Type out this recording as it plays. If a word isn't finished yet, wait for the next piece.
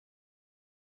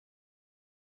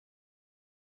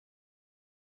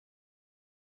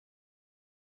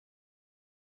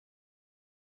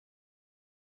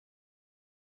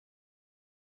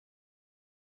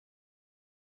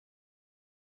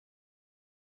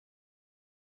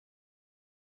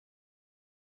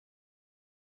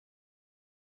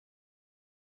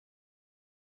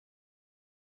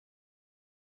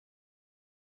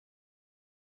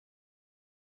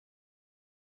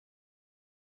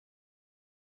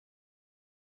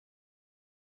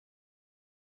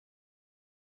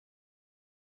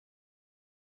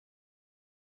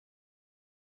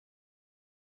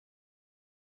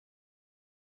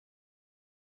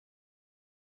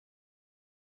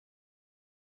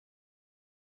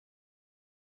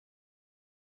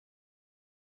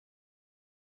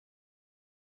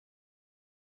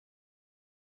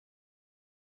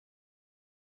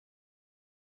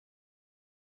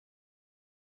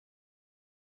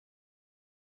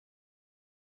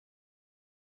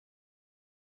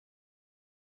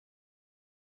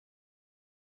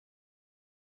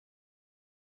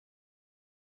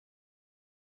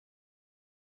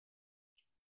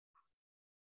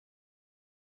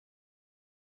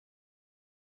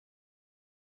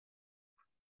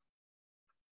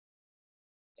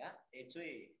Ya, itu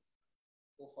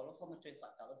o falo fa matoi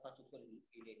fa ta fa tu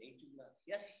ile nei tu la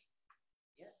yes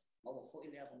ya mau fo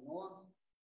ile abo no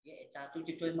ya eta tu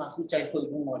tu ma fu chai fo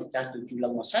no le ta tu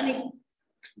la mo sani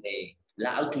le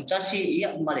la auto tasi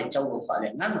ia ma le tau fa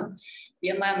le ngana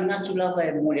ia ma na tu la va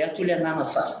mo le tu le ngana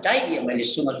fa tai ia ma le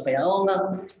sunga fa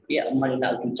yaonga ia ma le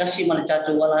auto tasi ma le ta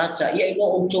tu wala ata ia ilo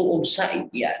o tu o sai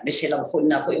ia le se la fo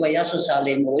na fo ia ya so sa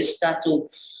le mo sta tu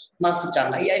ma fu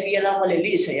tanga ia ia la le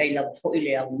li se ia la fo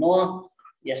ile abo no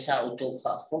ia sa auto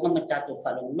fa fonga matato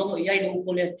fa no ia no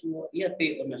kole tu ia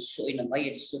pe ona so ina mai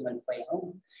de so man fa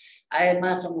au ai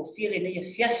ma so mo file ne ia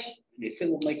fiafi le fe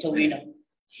o mai tawina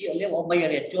ia le o mai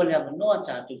re tu le no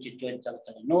ta tu ti tu ta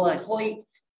no ai foi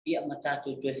ia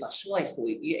matato tu fa so ai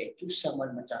foi ia e tu sa mal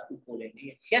matato kole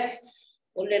ne fiafi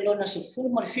o le lona se fu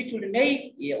mal fitu le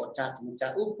nei ia o tatu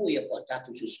matato pu ia o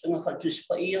tatu su nga fa tu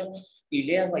spa ia i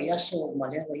le va yaso ma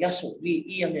le va yaso vi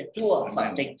ia le tua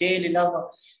fa te le lava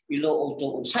ilo o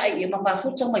to sai ia ma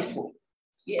futa mai fu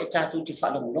ia tatu ti fa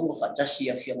longo fa tasi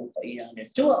a fia mo pa ia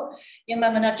le tua ia ma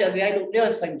mana te ai lo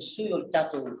le fa su o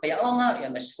tatu fa ia onga ia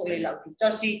ma sko le la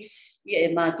tasi ia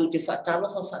e ma tu te fa talo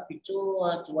fa pito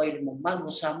a tu ai mo mal mo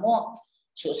samo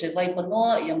so se vai pa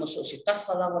no ia mo so se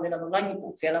tafa la le la langi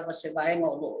ku fe la se vai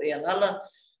ngo lo ia lala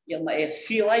ia ma e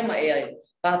fio ai ma e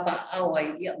papa au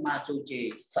ai ia ma tu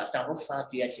te fa talo fa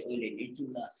tu ia te ole ni tu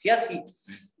la fiafi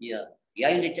ia ia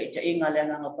ile te inga le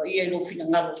nga pa ia no fina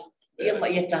ngalo ia ma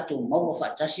ia tatu mau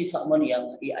fa tasi fa moni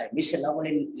ia mise la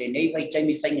le nei vai tai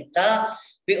mi fainga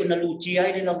pe ona luti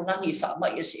ai le langi fa ma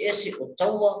ia se o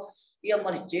taua ia ma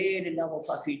le te le la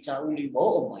fa fita uli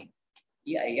mo mai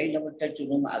ia ia la tatu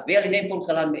no ma vele nei por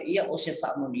kala me ia o se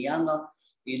fa moni anga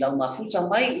i la ma futa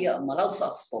mai ia ma la fa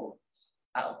fo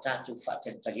a tatu fa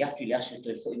te taliatu le aso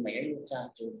to foi mai ai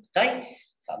tatu tai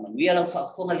fa moni la fa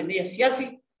fo le nei fiafi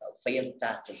fai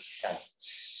tatu tai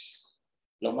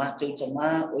lo matou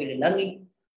tama o le langi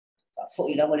fa fo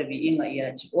i lava le viinga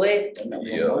ia ti oe na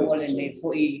mo le nei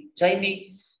fo i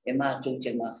taimi e matou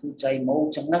te mafu tai mo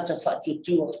tangata fa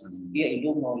tutu ia i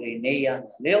lunga le nei a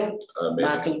leo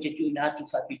matou te tu na tu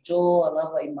fa pito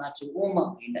lava i matou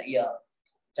uma ina ia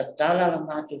tatala la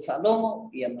matou fa lomo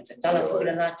ia ma tatala fo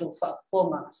le matou fa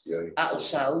foma a o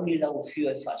sa uni la o fio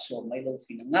e fa so mai lo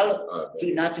fina ngalo tu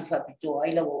na tu fa pito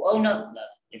ai la o ona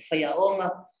le fai aonga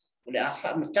o le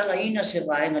afa matala ina se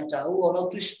vaenga tau o lau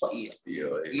tuispa ia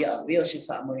ia veo se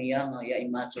fa morianga ia i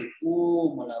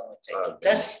matou malawa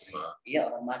tas ia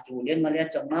matou lenga le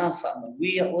ta ma fa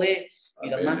manuia oe i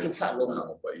la matou fa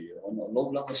longa ono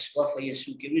lo la swa fa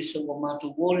Yesu Kristo o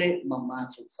matou gole ma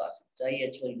matou fa tai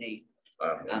e toi nei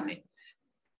amen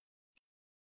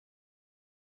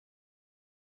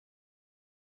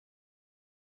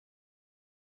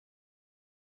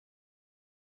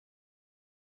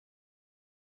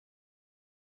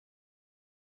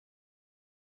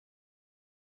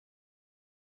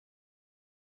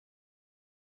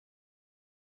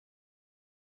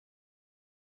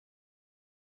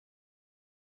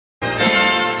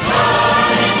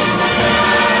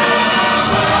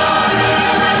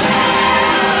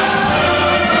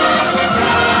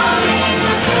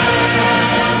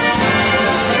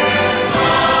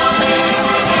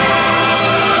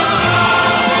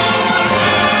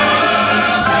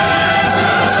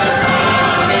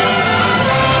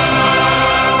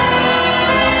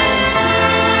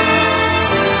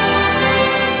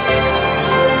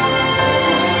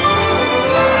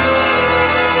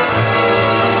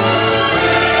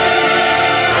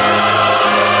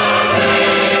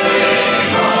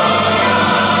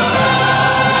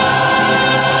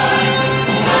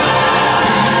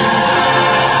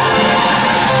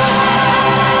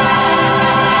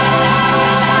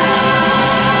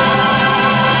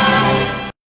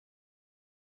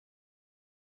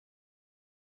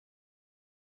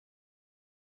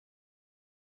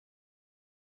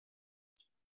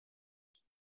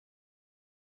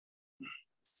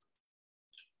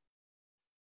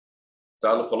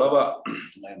Talo falava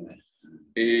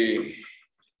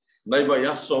nai vai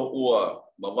aso ua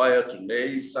mawai atu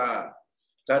nei sa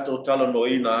tato talo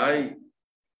noina ai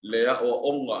le a o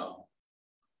onga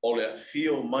o le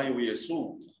fio mai o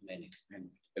Yesu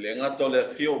le ngata le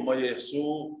fio mai Yesu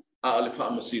a le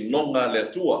FAAMASINOGA le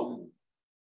tua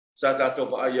sa tato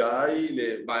pa ai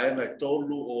le vaenga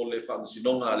tolu o le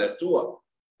FAAMASINOGA le tua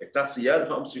e tasi ia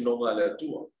FAAMASINOGA le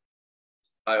tua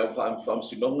ai o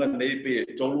FAAMASINOGA nei pe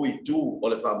tolu i tu o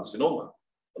le FAAMASINOGA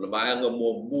o le vaenga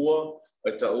mua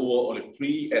e ta o le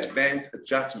pre-advent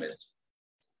adjustment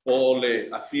o le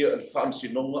afia le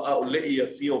FAAMASINOGA a o le ia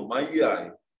fio mai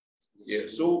ai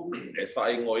Yesu e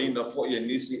whaingoina fo i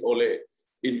nisi o le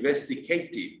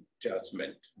investigative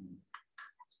judgment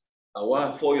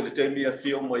Awa foi le temi a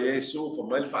fio mo Yesu fo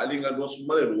mai faalinga no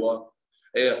sumalua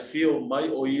e a fio mai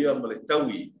o ia mo le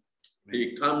taui.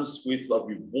 It comes with a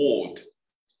reward.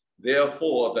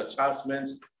 Therefore, the chastisement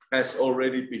has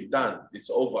already been done. It's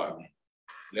over.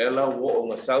 Lela wo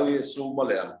nga sawi Yesu mo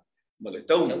le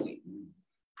taui.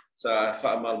 Sa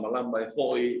faamalmalama e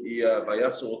foi ia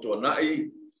vayaso to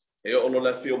nai e ono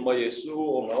la fio mo Yesu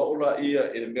o nga ola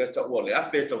ia e me ta o le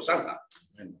afe tau sanga.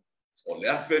 O le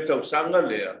afe tau sanga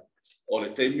lea. O le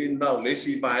teimi na o le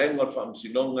si vaenga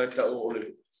faamasinoga ta o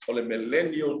le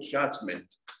millennial judgment.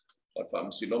 O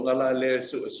faamasinoga la le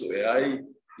su e ai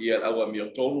ia awa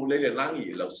miotonu le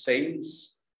langi le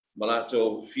saints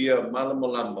malato fia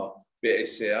malamalama pe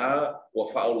sea o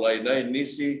faulaina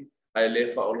nisi ai le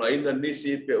faulaina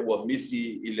nisi pe o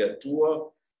misi i le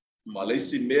tua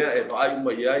malesi mea e vai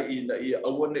mai ai ina ia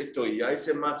awane to ia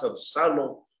se mata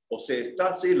salo o se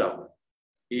tasila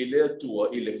i le tua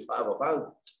i le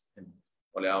faava.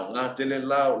 Ole au ngā tele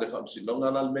la o le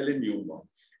faamasinoga na MELENIUMA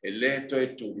e le toe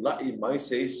tulaʻi mai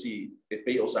se isi e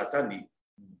pei o satani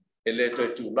e le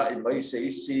toe tulaʻi mai se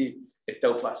isi e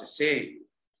tau faasesē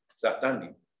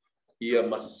satani ia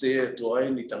masesē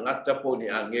toai ni tagata po ni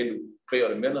agelu pei o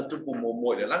le mena tupu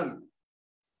momo i le lagi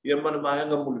ia mana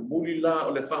vaega mulimuli la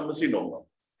o le faamasinoga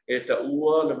e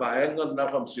taʻua le vaega na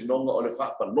faamasinoga o le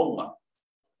faapanoga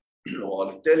o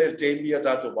le tele teimi a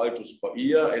tatou mai tu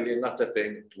spaia e le ngata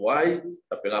fenga tuai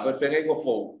a pena va fenga ngo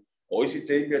fo o isi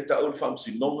teimi a tau le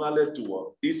faamasinoga le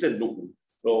tua i se nuku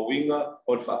lo winga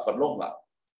o le faafanonga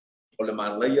o le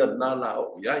malaia na la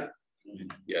o iai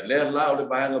ia le la o le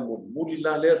vaega mulimuli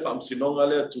la le faamasinoga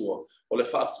le tua o le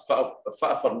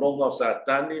faafanonga o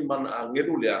satani mana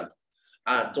agelu le ana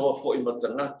a toa fo i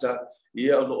matangata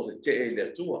ia o le te e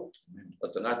le tua o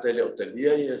tangata le o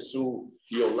talia Yesu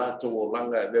i o lato o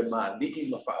langa e le maali'i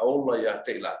ma faaola ia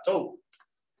te latou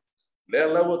le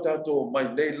lau tatou mai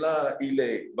nei la i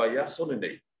le vaiaso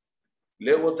nei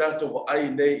le o tatou ai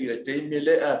nei i le teimi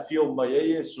le a fio mai e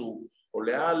Yesu o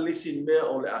le a lisi mea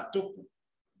o le atupu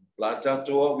la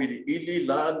tatou a wili ili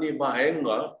la ni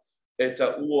mahenga e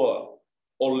ta ua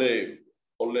o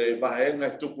le vaenga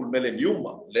e tupu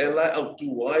MELENIUMA. Le la au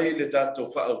tuai le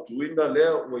tatou faautuina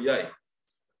lea ua iai.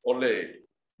 O le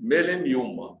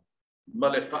MELENIUMA ma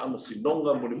le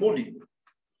faamasinoga mulimuli.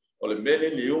 O le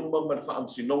MELENIUMA ma le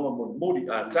faamasinoga mulimuli.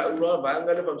 A taʻula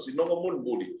vaenga le faamasinoga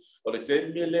mulimuli. O le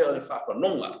teimi lea o le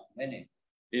faapanoga.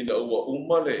 Ina ua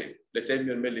uma le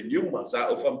teimi o MELENIUMA.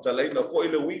 Sa o faamatalaina foʻi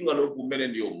le uiga le upu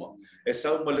MELENIUMA. E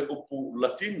sau ma le upu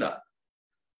Latina.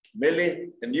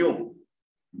 MELENIUM.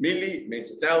 Mili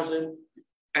means 1,000,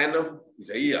 annum is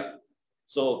a year.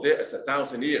 So there is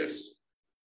 1,000 years.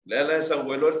 Lela sa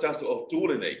welo tatu o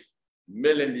tule nei.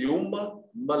 MELENIUMA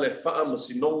ma le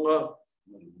faamasinoga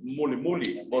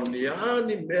mulimuli. O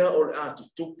niani mea o le atu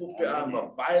tupu pe a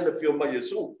mawai le fio mai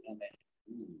Yesu.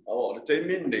 O le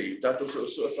teimi nei, tatu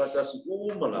so fatasi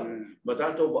umala. Ma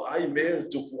tatu wa ai mea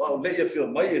tupu au leia fio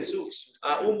mai Yesu.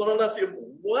 A umala na fio,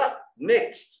 what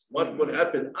next? What would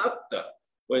happen after?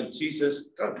 When Jesus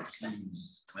comes.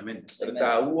 Amen.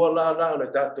 Taua la le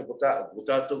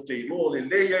tatou te ilo le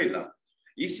leia ila.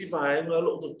 Isi vaenga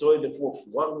lo to toi le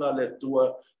fuafuanga le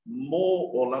tua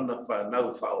mo o lana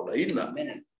whanau whaolaina.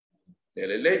 E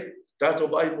le tatou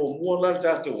vai mo mua la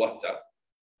tatou wata.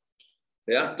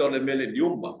 Le ato le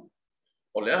MELENIUMA.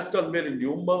 O le ato le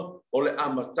MELENIUMA o le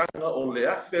amatanga o le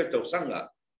afe tau sanga.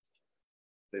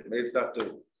 Le me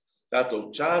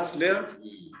tatou charge lea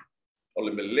o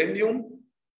le millennium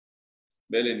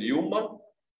MELENIUMA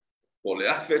o le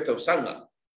afe tau sanga.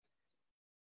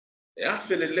 E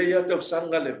afe le leia tau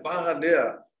sanga le vaha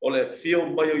lea o le fio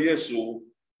mai o Yesu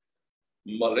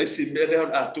ma lesi mele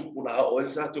a tupu na o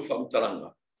el tatu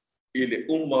whamtalanga i le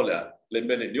o le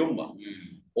MELENIUMA.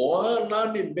 O a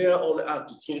nani mea o le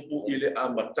atu tupu i le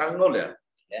amatanga lea.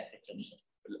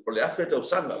 O le afe tau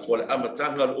sanga o le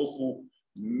amatanga le upu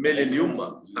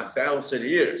MELENIUMA 1,000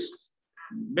 years.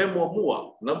 Memo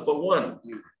mua, number 1.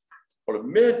 O le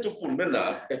mea tupu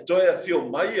mena e toia fio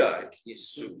mai ai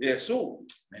Yesu.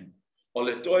 O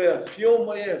le toia fio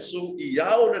mai Yesu i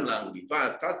au le langi.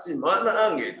 Whātasi mana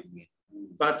ange.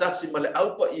 Whātasi ma le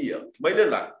aupa ia. Mai le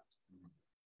langi.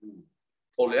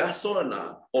 O le asona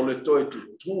na, o le toi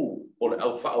tutu, o le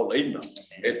au whaolaina.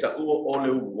 E ta ua o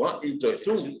le ua i toi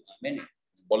tu.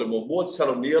 O le momua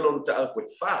Tesalonia lona ta au koe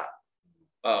wha.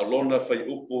 A lona whai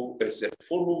upu e se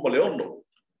fulu ma le ono.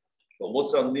 O mo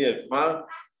Tesalonia e wha.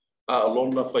 A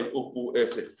lona whai upu e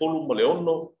se fulu ma le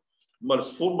ono. Ma le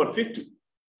fulu ma le fitu.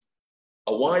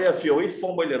 A waia fio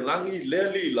ifo mai le langi lea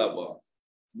li lava.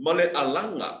 Ma le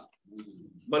alanga.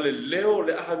 Ma le leo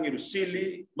le ahangiru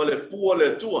sili. Ma le pua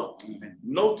le tua.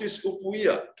 Notice upu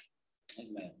ia.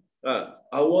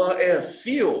 Awa e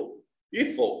fio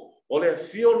ifo ole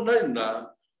fio naina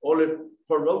ole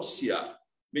parousia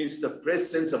means the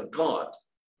presence of God.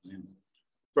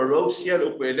 Parousia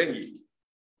upelengi.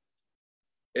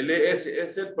 Ele es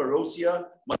el parousia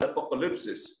ma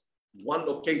apocalypse. One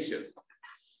occasion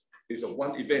is a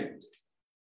one event.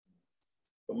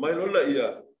 Mai lola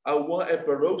ia awa e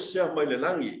parousia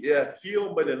malelangi e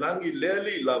fio malelangi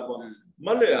leli lava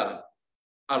malea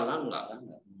alanga.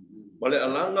 Male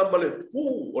alanga male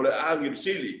pu ole angel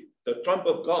sili, the trump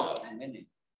of God.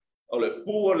 Ole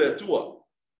pu ole tua.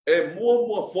 E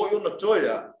mua foi ona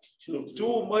toia.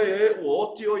 Tu mai e o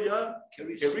otio ya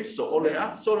keriso ole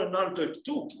aso le nanto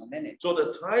tu. So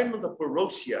the time of the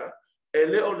parousia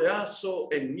ele ole aso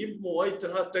e ngimo ai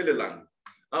tanga telelang.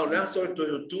 Ole aso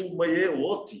to tu mai e o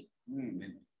oti.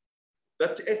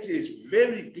 That actually is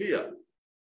very clear.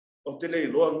 O tele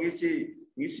loa ngisi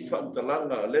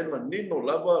whamtalanga le manino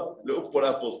lava le upora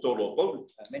apostolo Paulo.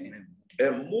 E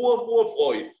mua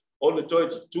foi o le toi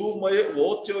tu mai e o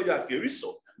otio ya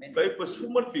keriso. Kai pas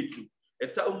fuman fitu e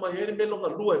tau mai ele melonga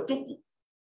lua e tupu.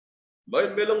 Mai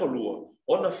melonga lua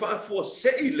ona whaafua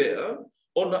sei lea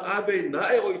ona ave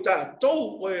na e o i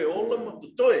tātou o e ola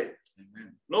matutoe.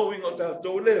 Knowing o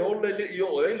tātou le ole le i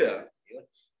o e lea.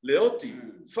 Le oti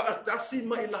whaatasi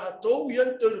mai la hatou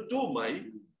ian tu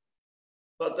mai.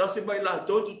 Whaatasi mai la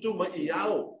hatou tu mai i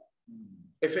ao.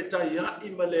 E whetai ia i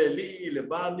male li i le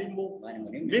bānimo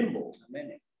nimo.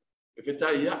 E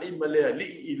whetai ia i male li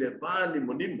i le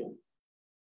bānimo nimo.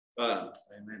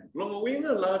 Longa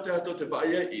winga la tātou te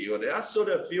whaia i o le aso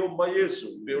le fio mai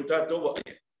Yesu. Pe o tātou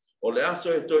whaia. O le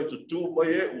aso e toi tutu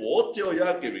mai e o ote o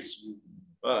ia kerisu.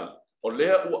 O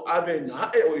lea ua ave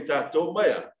na e o i tātou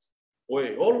maia. O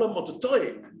e hola mo te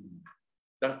toi.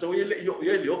 Tātou i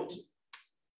le oti.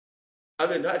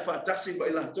 Ave na e whaatasi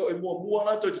mai la tō e mua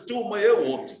la tō tutu mai e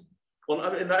o oti. O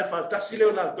ave na e whaatasi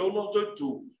leo la tō no tō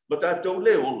tu. Ma tātou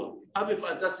le hola. Ave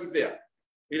whaatasi vea.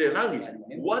 I le rangi.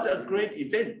 What a great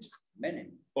event.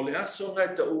 O le aso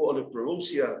ngai ta ua o le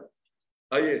parousia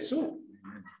a Yesu.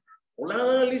 O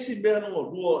la lisi mea no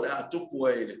rua le atupu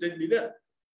e le teni lea.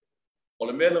 O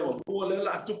le mea no rua le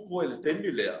la atupu e le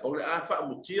teni lea. O le a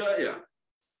whaamutia ea.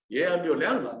 Ia mi o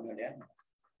leanga.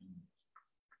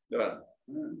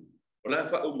 O la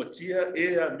whaamutia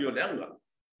ea mi o leanga.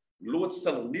 Lua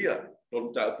tsalonia.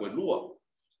 O ta apu e lua.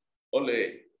 O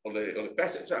le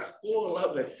passage a ko la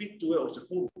ve fitu e o se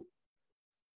furu.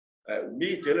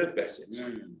 Mi te le passage.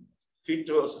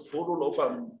 Fitu e o se furu lo fa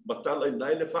matala i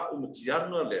nai le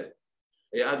whaamutianga lea.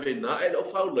 E ave na e lo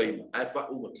fa leina. E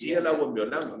whaamutia la wa mi o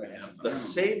leanga. The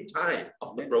same time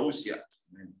of the parousia.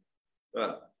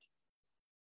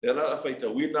 E la faita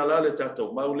wina la le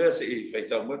tatou maulea se i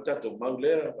faita mo tatou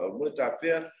maulea mo ta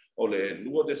fea o le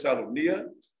lua de Salonia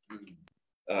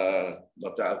ma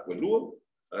ta ko lua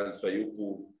al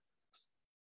faiupu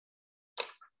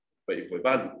fai foi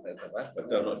ban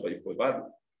ta no fai foi ban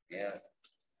ya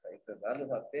fai foi ban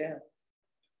va pe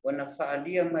ona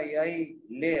faalia mai ai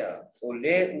lea o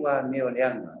le ua me o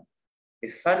leanga e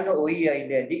fano o ia i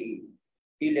le dii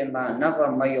i le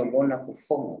manava mai o lona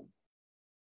fofonga.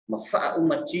 Ma faa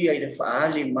umatia i le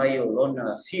faali mai o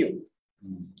lona fio.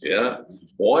 Yeah.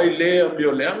 Oi lea mi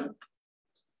o leang.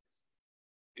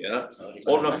 Yeah.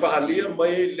 Ona faalia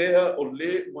mai lea o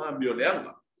le ma mi o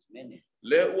leanga.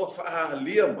 Le ua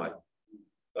faalia mai.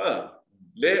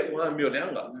 Le ua mi o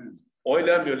leanga. Oi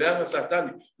lea mi o leanga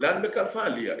satani. Lan me kan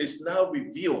faalia is now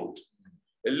revealed.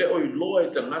 Le oi loa i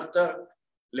tangata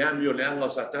le mi o leanga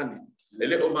satani.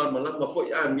 Le o malama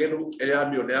foi a ngelu le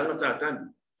mi o leanga satani.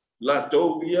 La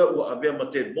Taua wa avea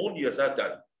matemonia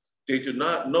Satan. They do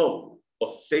not know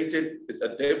of Satan, a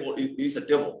devil is a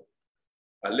devil.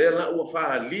 Alela ua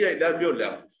faalia i la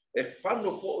miola. E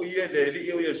fano fo ia le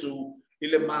li o Yesu i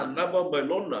le manava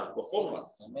melona o fonga.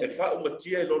 E fa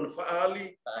umatia i lona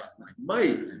faali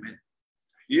mai.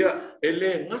 Ia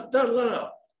ele ngata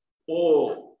la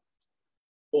o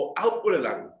aupule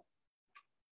lang.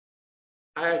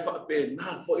 Ai fa pe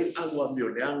na fo il agua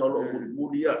mioleanga lo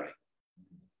mulimuli ia.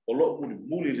 O lo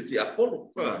mulimuli le ti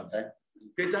apolo.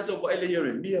 Ke tato wa ele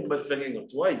Yeremia ma whengenga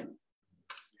tuai.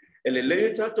 Ele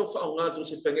le tato whaongato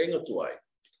se whengenga tuai.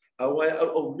 Awai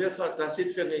au mea whatasi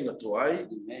whengenga tuai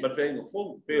ma whengenga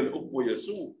fongu. Pe le upo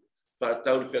Yesu.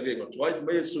 Whatau le whengenga tuai.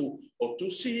 Ma Yesu o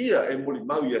tusi ia e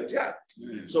mulimau ia tia.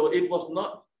 So it was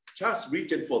not just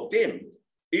written for them.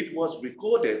 It was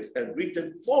recorded and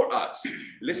written for us.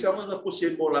 Le samanga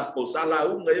kusi mo la ko sala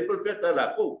unga e profeta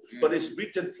la ko. But it's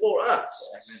written for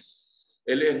us.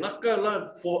 Ele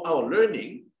ngakala for our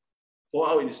learning, for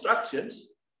our instructions,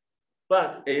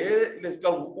 but le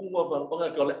kau unga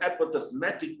banga kau le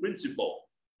apostolic principle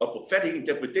a prophetic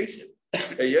interpretation.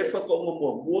 E ia fa ko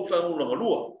mo fa no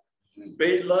lua.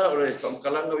 Pe la re fa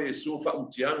kalanga Yesu fa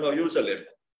umtianga Jerusalem.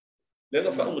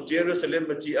 Lenga fa umtia Jerusalem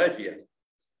mati aifia.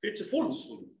 It's full.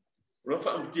 Ro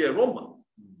fa umtia Roma.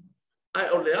 Ai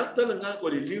o le ata nga ko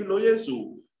li lo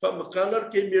Yesu fa makala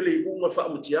ke mele unga fa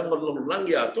umtianga lo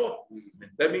langi ato.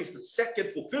 That means the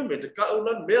second fulfillment, the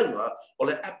kaulan menga or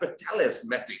the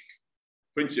apotalismatic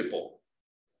principle.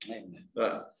 Amen.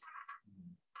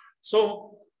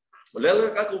 So,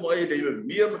 lela aku mai le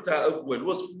mia mata au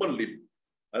was malim.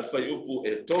 Al fai upu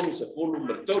e tonu se folu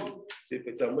matod se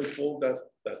peta mai fo da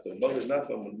to mau na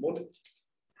fa mon.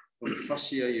 O le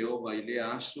fasia Iova i le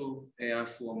aso e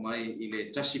afua mai i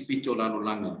le tasi pito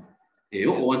lalolanga. E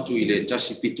o atu i le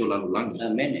tasi pito lalolanga.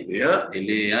 Amen. Yeah. E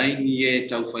le aini e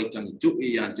tau whaitangi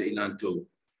tu'i ante i lantou.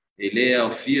 E le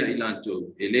au fia i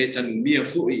lantou. E le tanu mia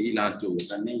fu'i i lantou.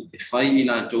 E whai i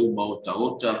lantou maota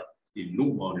ota i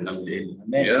luma o le laulele.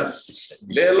 Yeah.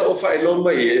 Le o fai lo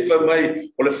mai e fa mai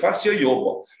o le fasia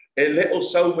Iova. E le o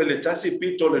sau me le tasi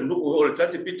pito le nu o le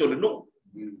tasi pito le nu.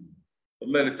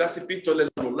 Me le tasi pito le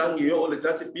lalolanga o le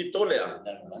tasi pito le a.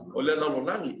 O le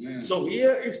lalolanga. So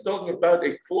here is talking about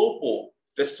a global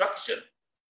destruction.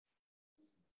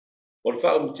 O le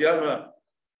fa umtianga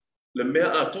le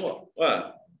mea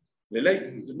atoa. Le lei,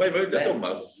 mai vai tato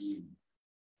mau.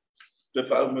 Te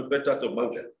fa me tato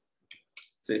mau le.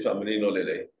 Se fa menino le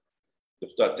lei. Te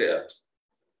fa te at.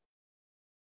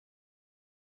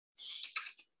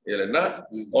 Ele na,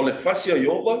 o le fasia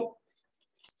Iova.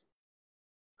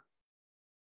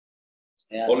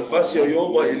 O le fasia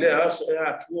Iova i le aso e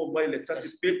atua mai le tati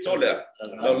pito le a.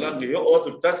 Lau langi o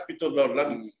tu tati pito lau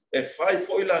langi. E fai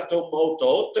fo i la tau mauta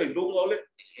ota i lunga o le.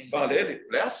 Faaleele.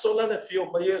 Le aso la le fio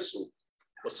mai Yesu.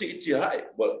 O si iti hae.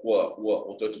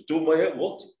 O te tutu mai e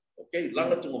woti. Ok,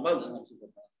 langa tunga mau.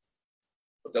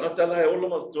 O tangata la e olo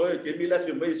ma toe ke mi la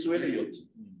fio mai Yesu ele yoti.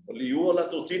 O li ua la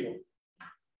to tino.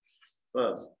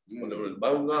 O le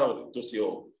maunga o le tosi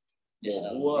o.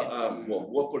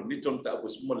 Mo por niton ta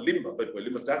was mo lima pa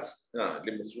lima tats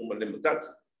lima suma lima tats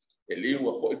e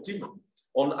liwa fo tino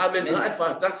on aven na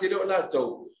fa tats le la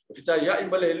to fita ya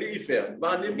imbale li fe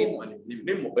ma nimo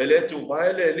ele tu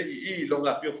vai le I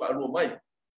longa pio fa no mai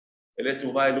ele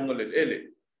tu vai longa le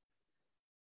ele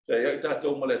ya ta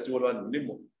to mo le tu ran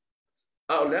nimo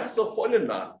a le aso fo le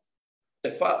na e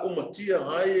fa umatia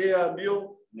hai e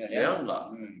mio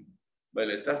neanga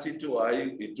Bele tasi tu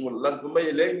ai itu lan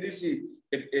pemai lain di si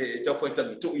tau foi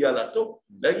tan tu ia la to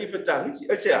lagi petang si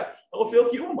sia aku feel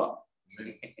ki umba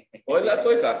oi la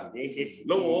toi ta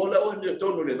lo ola o ni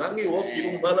to no le nangi o ki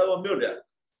umba la o meu le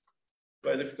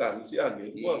bele ficar si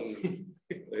ani wa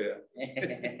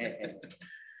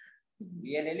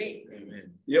Dia lele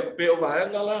ya pe o va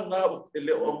ngala nga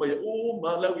ele o mai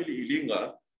ma la wili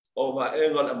ilinga o va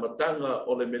engala matanga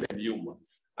o le MELENIUMA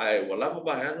ai wala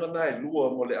ba hanga na lua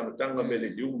mo le amatanga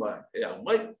MELENIUMA e a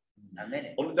mai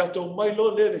Amen. on dato mai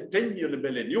lo le tenio le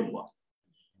MELENIUMA.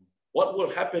 What will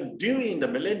happen during the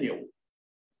millennium?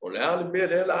 O le ale me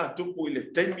le la tupu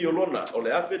le tenio lona o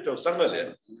le afeta sanga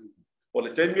le o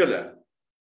le tenio le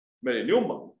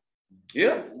MELENIUMA.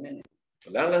 Yeah.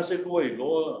 La la se lua I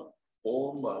no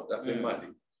o ma ta pe mali.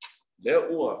 Le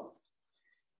o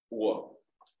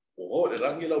le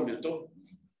rangi la le to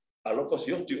alo fa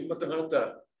sio ti uma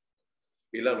tangata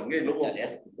ila no ngai no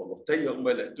ko tai o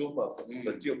mele tu pa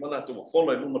ti mana tu mo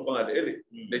fono no ma pa ele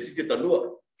le ti ta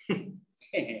lua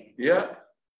ya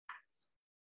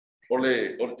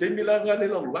ole te milanga le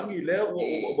langi le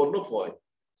o no foi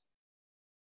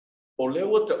ole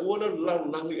o ta ona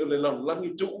langi ole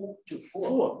langi tu fu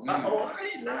o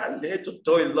ai na le to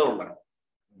toi lona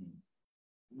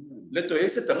le to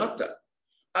ese tangata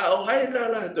o hai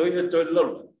la to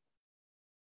lona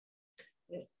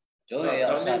Joy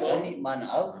Satani mana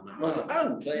au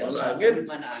joy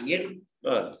mana angin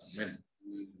amen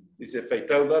ise fai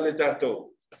tau la le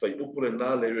tato fai upure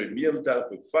na le miam ta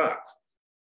pe fa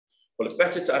o le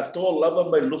pete ta to lava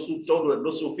mai losu tolo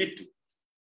losu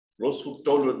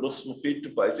fitu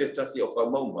pa ise tati o fa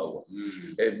mau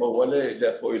e mo wale le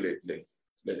foi le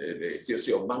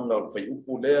si o manga fai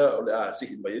upu le o le a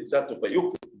si mai tato fai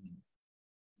upu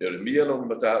le mia no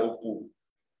mata upu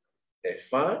e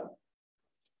fa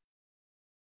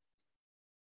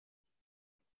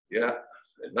ya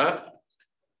na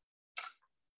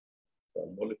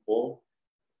mole po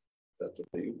tato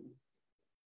tiu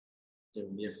Te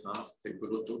mia fa te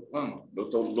bruto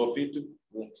lo fitu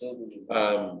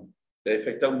e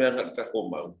fai me na ka ko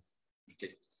mau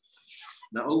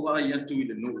na o wa ia tu I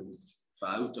le no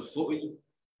fa uta foi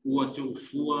ua tu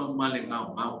fua male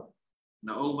ngau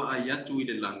na o wa ia tu I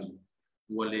le langi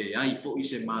ua le ai foi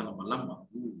se mana malama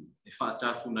e e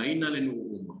whaatafunaina le nu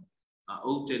uma, a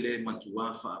o te le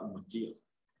matua whaumatia.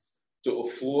 To o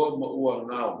fua ma ua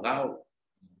ngao.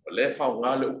 O le whao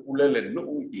ngā le ukulele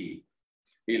nuu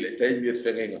I le teimi e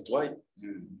whengai ngā tuai.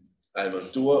 Ai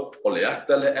matua, o le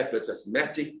ata le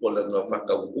epidemic, o le ngā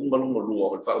whakaungalunga lua,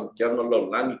 o le whaukianga lau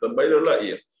langi, ka maila la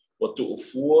ia. O to o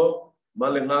fua ma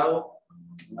le ngao,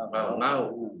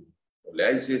 ngao. O le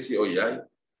ai si o iai.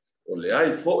 O le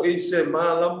ai fo I se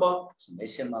malama.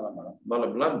 Se malama.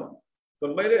 Malama. Ka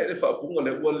maila e whaapunga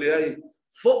le ua le ai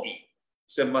fo I.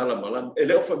 Se malama. E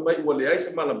leo fa mai ua le ai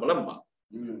se malama.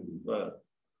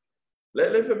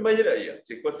 Le fa mai la ia.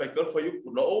 Se koe whaikal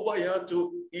whaiupu na ova ia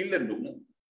tu I le nunga.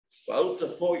 Pauta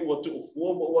fo I watu o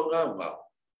fua ma ua ngā ngā.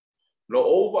 No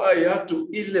ova ia tu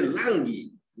I le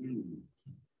langi.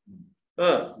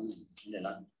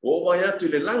 Ova ia tu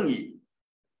le langi.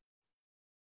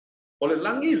 O le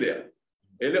langi lea.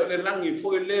 E leo le langi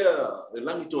fo I lea. Le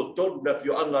langi tu tonu na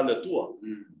fio anga le tua.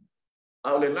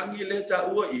 A o le langi le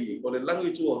ta ua I. O le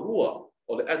langi tu o rua.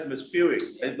 O le atmosphere.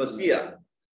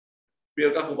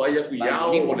 Pia ka ko ia ku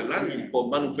iao o le langi. O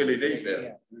manu fele lei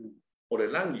pea. O le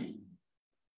langi.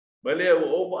 Ma lea o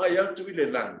ova ia tu I le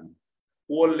langi.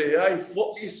 O le ai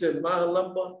fo I se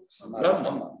malama.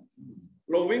 Lama.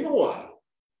 Lo winga wa.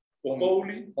 O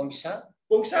pauli. Pongsa.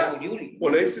 O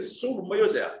le se sulu mai o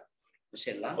sea.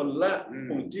 O la.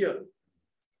 Pongtia.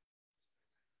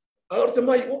 Ahora te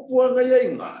mai upua ngai ai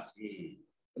ngā.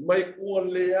 Mai ua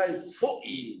le ai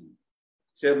fo'i.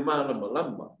 Se malama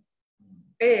lama.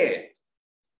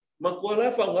 Ma kua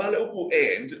la whangale upu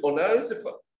o na se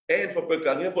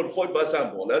whapekangia po foi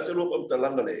pasamo. La se lupa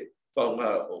utalanga le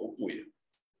whanga o upu ia.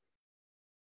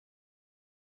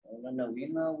 O na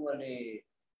winga ua le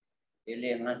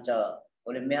ele ngata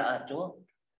o le mea atua.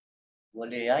 Ua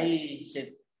le ai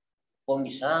se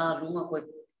pongisa lunga koe.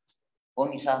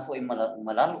 Pongisa foi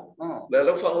malalo. Le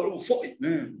la whangalu foi.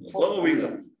 Wanga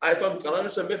winga. Ai whamkalanga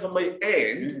sa me whamai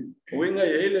winga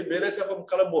ia ele mele sa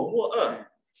whamkala mua.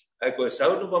 Ai koe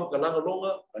sau no whamkalanga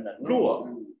longa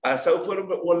lua. A sau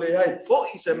whara ua le ai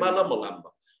foi se malama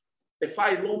lama. E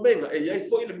whai lo menga e ai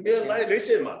foi le mea lai le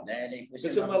se ma. Le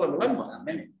se malama lama.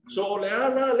 So o le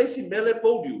ala le si mele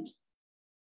podiu.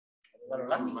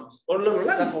 O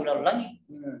larulangi.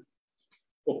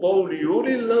 O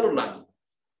pauliuri larulangi.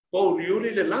 Pauliuri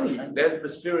le langi. Le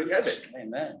atmospheric habit.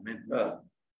 Amen.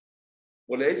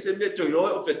 O le se me toi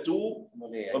loe o fetu.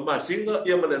 O masinga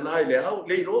ia mana nai le hau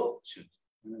le ro.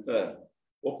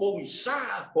 O pogi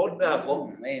sa pona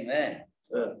ko. Amen.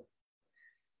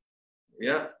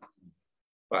 Ya.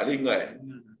 Palinga e.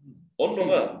 Ono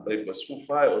nga, e pa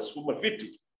sufai o suma fitu.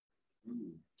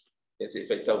 E se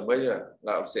fai tau mai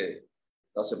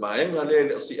nga se maenga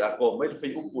le o si a ko mai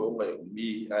fai upu o mai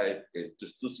mi ai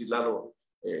tusi lalo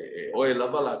o e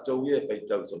lava la tau ia fai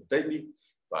tau so teimi.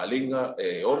 Palinga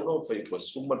e ono fai pa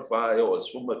suma fai o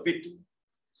suma fitu.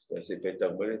 E se fai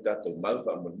tau mai tatou mau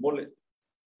fa mole.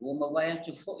 Ua mawai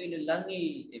atu fo'i le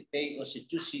langi e pei o se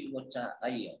tusi ua tā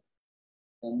aia.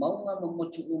 O maunga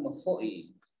mamotu uma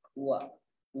fo'i ua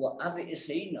ave e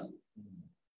seina.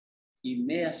 I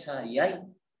mea sa iai.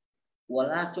 Ua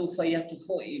lātou whai atu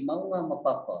fo'i I maunga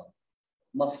mapapa.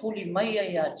 Mafuli mai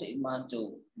ai ate I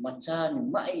mātou.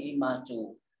 Matanu mai I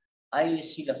mātou. Ai le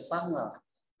sila whanga.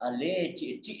 A le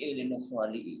ti le nofo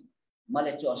ali'i. Ma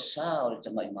le toa sā o le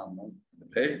tamai mamau.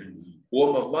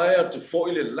 Ua mawai atu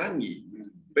fo'i le langi.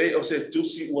 Be o se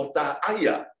tusi ua tā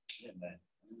aia.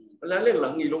 La le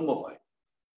langi lo mawai.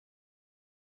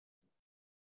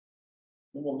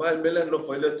 Mo mawai mele no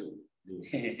foi le tu.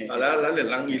 Ala le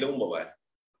langi lo mawai.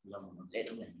 Le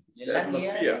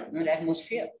atmosphere.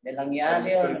 Le langi ale.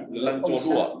 Le langi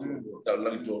tōrua. Tau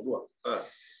langi tōrua.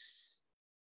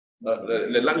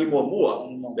 Le langi mua.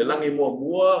 Le langi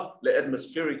mua. Le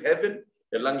atmospheric heaven.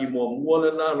 Le langi mua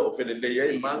le na lo fele le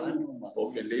ye mang. O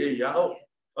fele yao.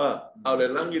 Au le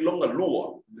langi longa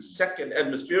lua, the second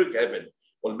atmospheric heaven.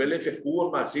 O mele fe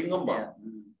kua ma singa ma.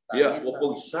 Ia, o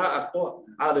po isa ato.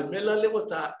 A le mela le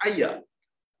wata aya.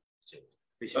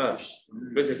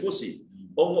 Pese kusi.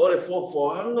 O mo le fo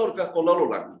hanga o ka kolalo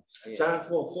langi. Sa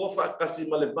fo fa kasi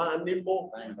ma le ba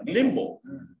nimo.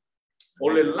 O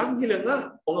le langi le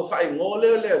nga. O nga fai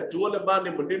ngole le tua le ba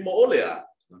nimo o le a.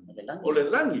 O le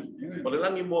langi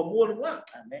mua le nga.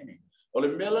 O le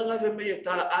mela nga fe me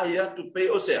ta aya tu pe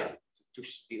o sea.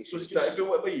 Tusi ta pe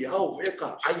wa pe yao fe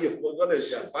ka aya ko ga le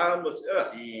sia fama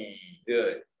sia.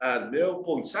 A leo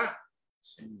poisa.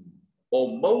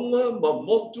 O maunga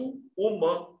mamotu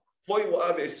uma foi wa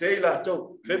ave sei la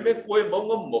to. Fe me koe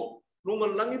maunga mo. Lunga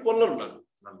langi po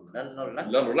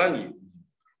langi.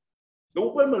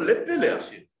 Lu koe ma lepe le.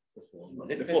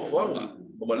 Le fo fonga.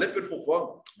 ma le pe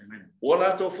fo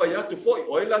wala to fa ya to foi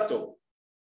oi la to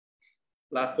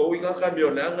la ko inga ka mi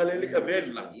ona nga le ka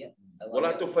vela wala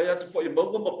to fa ya to foi mo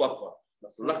ma papa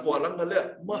la ko alanga le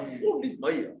ma fuli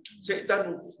mai se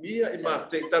tanu mia I ma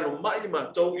te tanu mai ma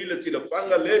to ile tila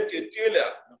panga le te tele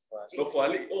no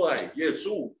fali oi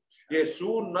Yesu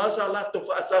nasa la to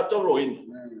fa sa to roin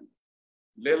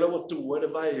le lo tu wena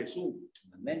vai Yesu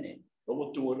amen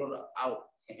lo tu wena au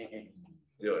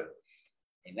yo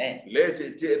amen le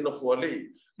te no fali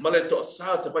ma le to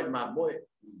sa te pai ma moe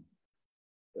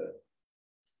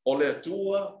o le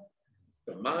tua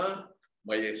te ma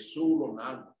Yesu lo na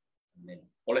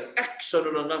o le action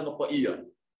na nga pa ia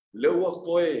le wa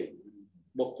koe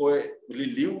mo koe li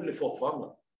liu le fofanga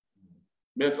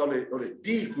me ka le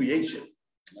decreation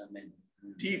amen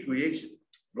decreation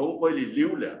no koe li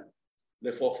liu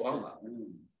le fofanga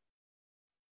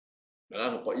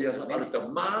nga pa ia na ta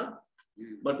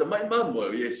ma ta mai ma mo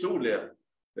Yesu le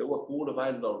wa ku le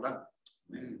vai lo na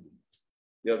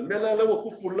ya mela le wa ku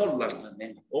pu lo la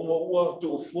o mo wa tu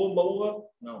fo mo wa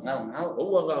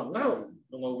ngau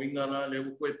no winga na le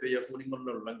ko pe ya fo ni ngol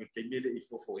la ke mele I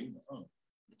fo ina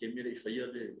ke mele I fa ya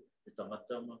le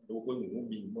tamata ma do ko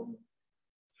ngumi mo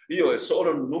io so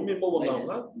ro ngumi mo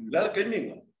nga la ke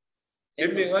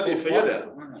minga le fa ya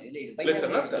le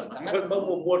tamata ma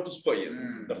mo mo to spa ya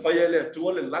la fa ya le to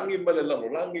le langi ma le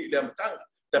langi le amtang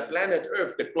the planet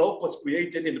earth the globe was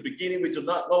created in the beginning we do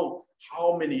not know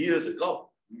how many years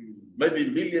ago maybe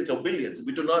millions or billions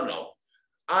we do not know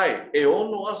e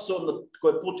ono aso na ko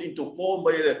put into form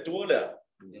by le tola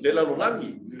le la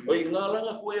longi o ingala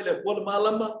nga ko le ko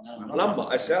malama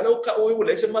a salo ka o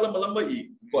le se malama I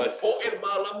ko fo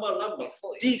malama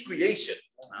decreation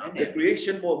the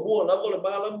creation more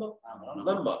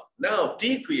lama now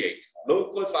decreate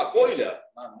lo ko fa ko ile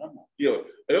yo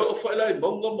o fa la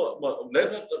bongo le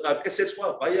na ke se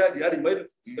swa baya di ari mai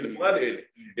le fa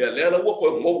le ya le la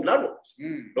ko mo lalo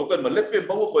lo ko le pe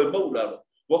bongo ko mo lalo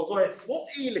Wako fo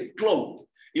ile globe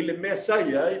ile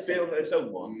mesaya I pe ona esa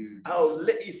mo au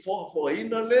le I fo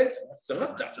ina le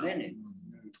tata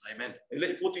amen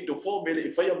ele put into form ele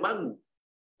I faya mangu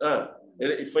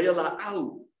ele I faya la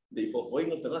au le fo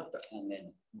ina tata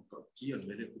amen kia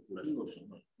mele kula fo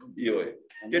yo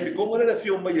ke mi como le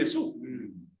fio ma Yesu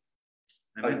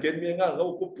amen ke mi nga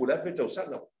ngo ko pula fe tau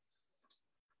sala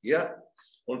ya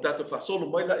on tata fa solo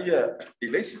mai la ia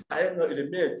ile si ai ile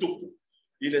me tupu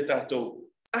ile tato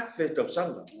Afe tau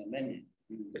sanga. Amen.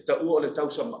 Ta ua le tau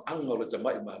sama anga le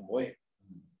tamai ma moe.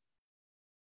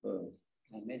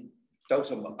 Amen. Tau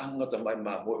sama anga tamai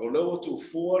ma moe. O leo tu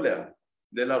fua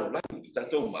le lalo langi. Ta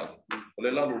tau ma. O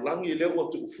le lalo langi leo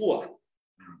tu fua.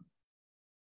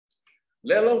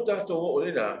 Le lau ta tau o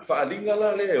le na. Faalinga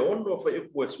la le ono fa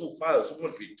ipu e su faa su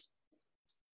fitu.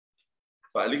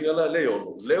 Faalinga la le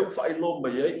ono. Leo fa ilo ma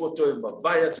yei o toi ma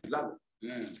vaya tu lalo.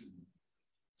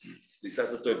 Di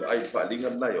satu tu ai faalinga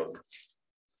na yo.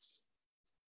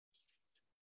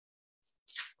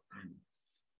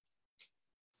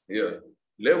 Ya,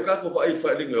 leo ka ko ai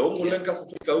faalinga o mo len ka ko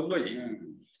ka o noi.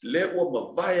 Leo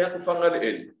ma vai aku fanga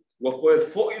ele. Wa ko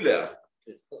fo ile.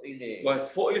 Wa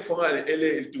fo ile fanga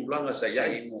ele tu langa sa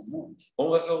yai. O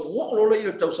nga ka wo lo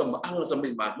le tau sama anga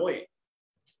tamai ma moi.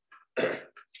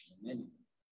 Amen.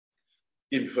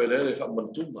 Im fele fa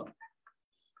mantuma.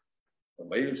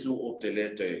 Mai su o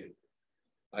telete.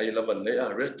 Ai lava le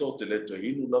a reto te le to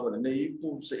inu lava ne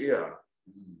ipu se ia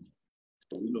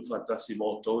to inu fantasi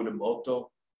moto le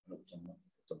moto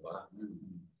to ba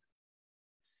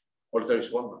o le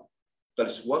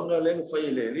swanga le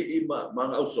fai le li ma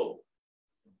au so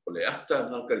o le ata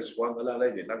na ka swanga la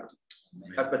le na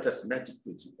charismatic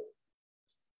principle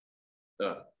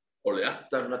o le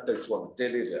ata na ka swanga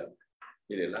tele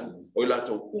le la o la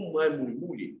to umai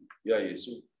muli ya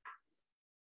Yesu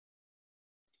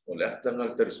oleh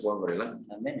tanggal tersuang relang.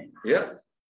 Amen. Ya.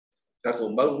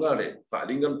 Kako mau ngale,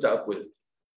 faalingam ta apa?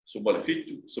 Sumber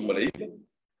fitu, sumber itu.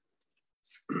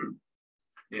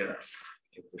 Ya.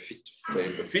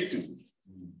 Fitu.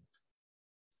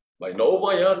 Mai no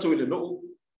vai ya tu ile no.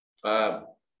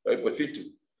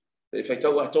 Fitu. Fai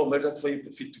tau ato mai ta fai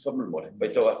fitu fa mo.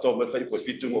 Fai tau ato mai fai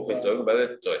fitu mo fai tau ba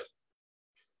le toi.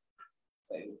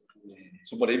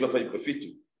 Sumber itu fai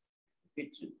fitu.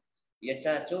 Ia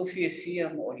tātou fia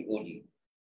mo oli.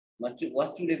 Matu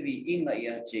watu le vi inga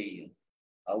ia te ia.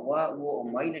 Awa ua o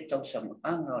mai le tau sama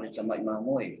anga o le tamai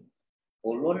mamoe.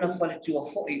 O lona whale tua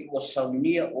hoi ua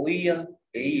saunia o ia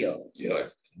e ia.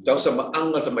 Tau sama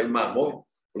anga tamai mamoe.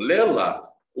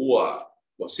 Lela ua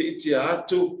si itia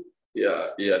atu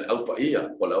ia aupa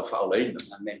ia o le au whaolaina.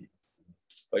 Amen.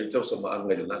 Pai tau sama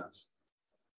anga i lana.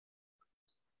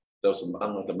 Tau sama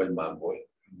anga tamai mamoe.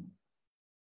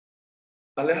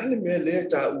 Ale hale me le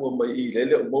ta ua mai I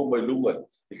le mo mai lunga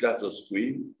I tato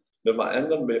screen. Le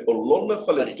maanga me olona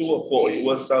fale tua fo I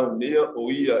ua saunia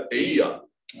o ia e ia.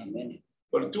 Amen.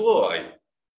 Fale tua ai.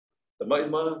 Ta mai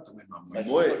ma, ta mai ma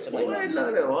moe. Moe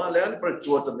la le o, le ane fale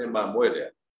tua ta mai ma moe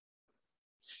le.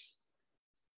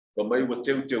 Pa mai ua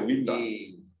teu teu ina.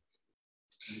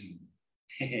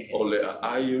 O le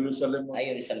ai Jerusalem. Ai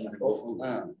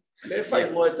Jerusalem. Le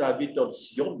fai moe ta vita o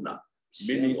Siona.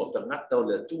 Meaning o tangata o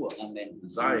le tua. Amen.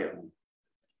 Zion.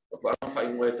 Fa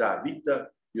fai moe ta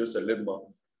vita Jerusalem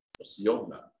o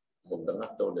Siona. O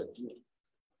tangata o le tua.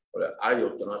 O le ai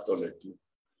o tangata o le tua.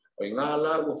 O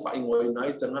ngala o fai moe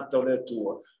nai tangata o le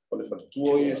tua. O le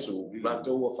fatua Yesu.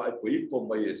 Lato o fai poipo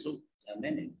mai Yesu.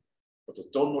 Amen. O te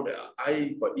tono le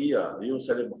ai pa ia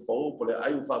Jerusalem fo po le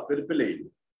ai o fa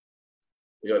pele.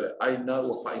 E o le ai na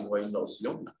o fai moe no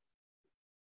Siona.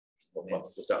 O fa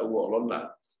te ta o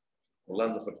lona.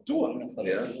 Lana fatua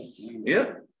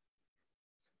ya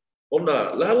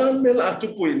ona la me la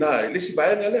tupu ina le si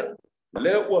bae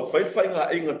le o fai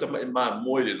nga inga tama ma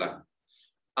moi le la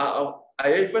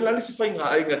ai fa la si fai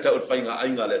nga inga ta fai nga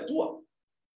inga le tua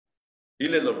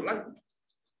ile lo la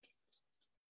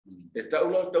e ta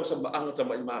ulo ta sa anga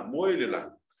tama ma moi le la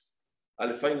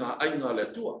ale fai nga inga le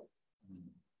tua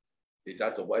e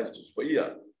ta to bae tu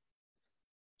spaia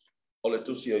o le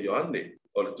tu si o Ioane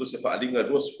o le tu se faalinga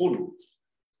duas fulu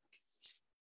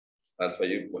al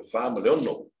fai ko fama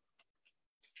leono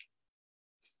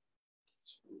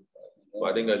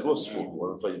faalinga duas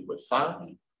fulu al fai ko fama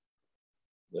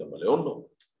leono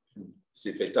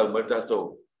se feta o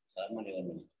mercato Fama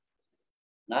leono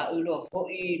na ulo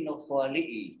foi no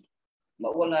foali ma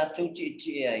wala tu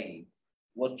ti ai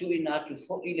wo tu ina tu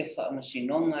foi le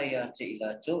FAAMASINOGA ya te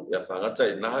ila tu ya fangata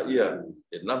ina ia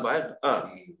ina mai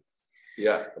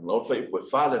ya no fai ko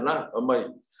fale na mai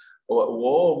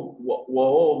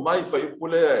o mai fai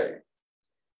pule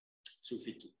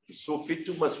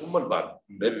sufitu mas fuman ban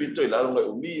le pito ila ngai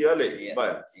umi ale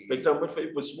ba peta mai fai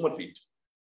po sumat fitu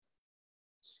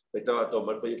peta to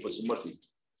mai fai po sumat fitu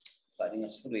fa dinga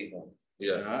suri no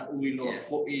ya uilo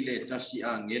fo ile tasi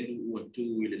angelu o tu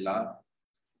ile la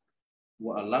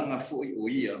wa alanga fo o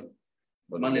ia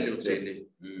mane le tele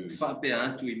fa pe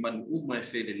atu I man uma e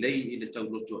fele lei ile tau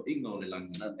loto inga o le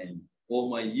langa o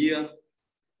mai ia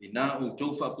ina o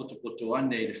tau fa poto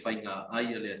ane ile fainga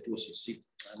ai le atua se si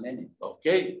amen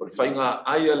okay o fainga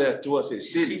ai le atua se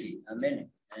si amen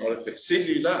o le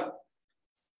fesili la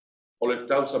o le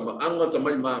tau sa maanga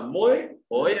tamai ma moe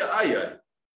o ia ai ai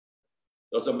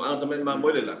o sa maanga tamai ma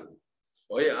moe le la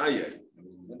o ia ai ai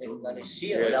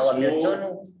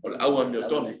o le awa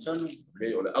miotono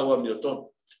okay o le awa miotono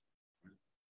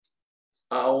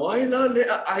a wai la le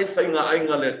ai fainga ai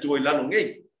nga le atua I lano ngei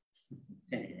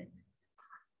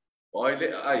oi le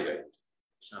ai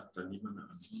Sabta ni mana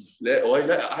le oi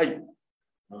le ai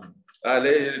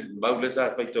ale mau le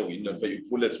sa fai tau ina fai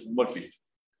pule mo fi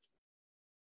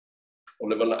o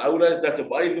le bala aula da te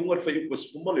bai lungo fai po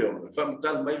sfumo le o fam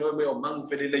tal mai no me o man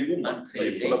fele le uma fai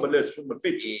pola bale sfumo fi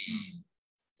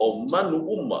o manu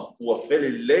uma o fele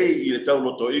le I le tau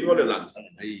loto ingo le lang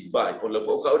bai o le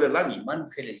foka o le langi man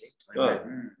fele le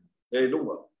e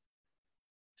lunga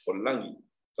o langi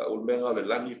ka o menga le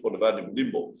langi po le vani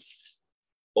limbo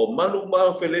o manu ma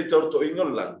fele tau to ingo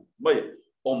le lang mai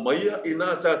o maia ina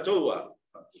tatua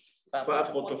fa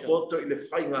poto I le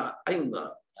fainga ainga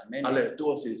ale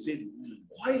to se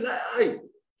wai la ai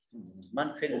man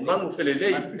fele o manu fele le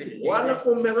wala ko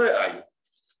menga ai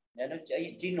ya no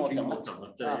ai tino tama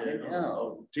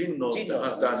tino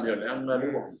tata ne anga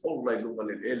lu fo lai lu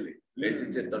le le se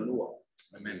te tanua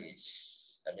amen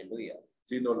haleluya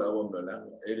tino la o mela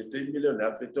e te milio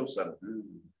na feto san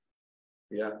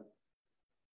ya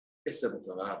esa no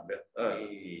tanga be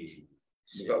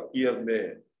ka kia me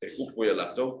e kupo ya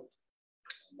lato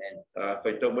amen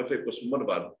feito me fe ko sumana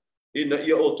ba ina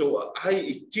ia o to ai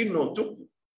I tino tu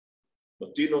no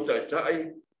tino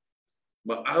tai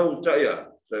ma au tai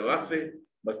te wafe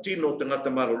ma tino tangata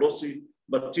marolosi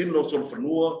ma tino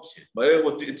solfanua ma e o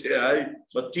te ai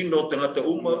ma tino tangata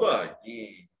uma vai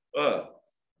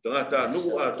tangata nu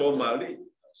a to mali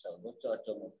so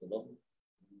to mo kulo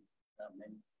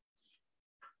amen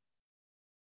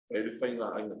e le fainga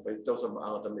ai na feito sa ma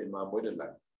anga me ma mo de la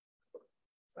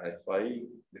ai fai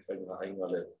le fainga ai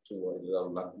ngale tu I la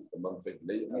la ko man fe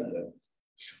le ai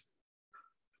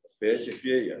fe se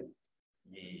fie ya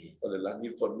o le langi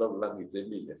po no langi te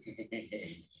mi le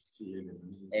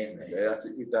amen ya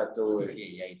si tato e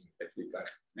fika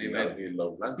amen ni lo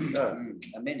langi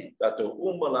amen tato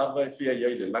uma lava e fia ia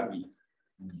le langi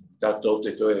tato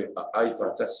te toe ai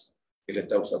fatas ele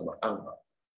tau sa maanga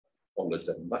o le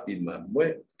tamai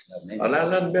mamue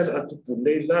ala mer atu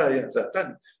punei la ya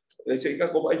satan le se ka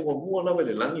ko ai mo na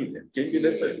le langi le ke bi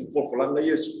le fo flanga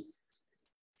Yesu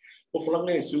o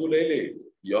flanga Yesu le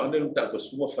yo ne ta ko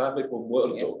suma fa pe ko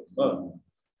mo to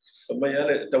mai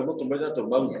ale ta no to mai ta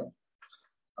mau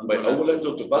mai au le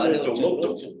to vale to loto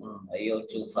ai o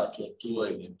tu fa tu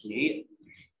ai tu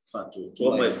fa tu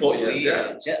mai fo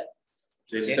ya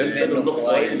se te no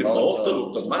foi le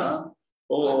moto to ma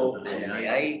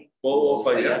ai o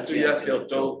fai atu ya te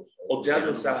to o te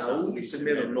alo sa uli se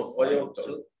meno no foi o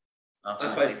to a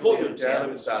fai foi o te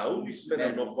alo sa uli se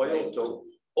meno no foi o to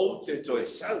o te to e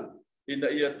sau ina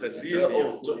ia te dia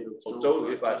o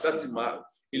to e fa tati ma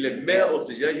ile mea o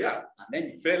te ia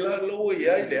amen fela lo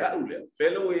ia ile aule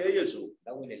fela o ia Yesu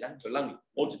la le langi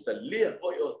o te talia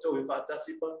o to e fa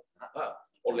tati pa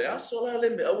o le aso la le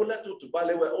me au la tu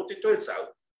bale o te to e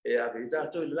sau e a vita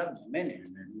to langi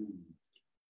amen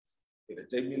e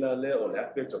te mila le o le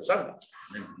ape to sang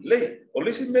le o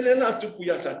le si mele na tu pu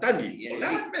ya tatani o la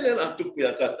mele na tu pu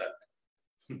ya tatani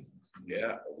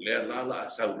ya le la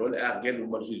sa lo le angelu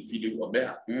ma si fili o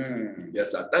mea ya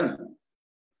satan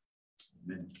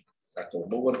sa ko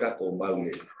mo ka ko ma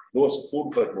le dos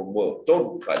fu fa mo mo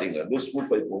ton fa dinga dos fu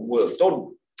fa mo mo ton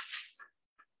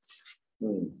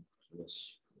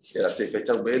ya se fa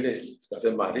tau bele ka te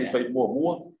mari fa mo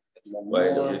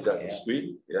vai le ta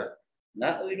screen ya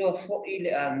na uilo fo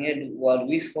ile angelu wa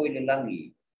lui fo ile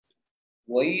langi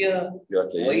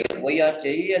waia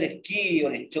te ia le ki o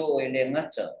le to ele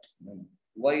ngata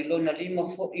wailo na lima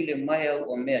fo ile mai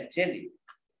o mea tele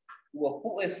ua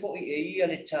pu e fo e ia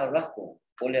le tarako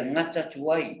o le ngata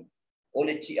tuai o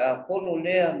le ti apolo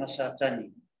lea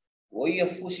masatani waia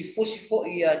fusi fo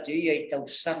ia te ia i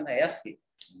tausanga e afi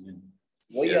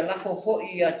waia lafo fo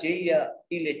ia te ia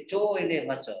ile to ele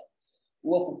ngata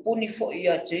ua pupuni fo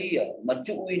ia te ia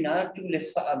matu ina atu le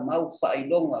faa mau faa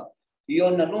ilonga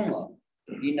iona lunga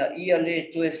ina ia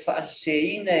le to e faa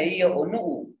seina ia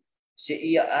onu se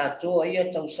ia ato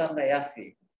ia tausanga e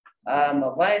afi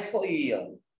ma vai fo ia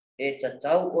e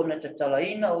tatau ona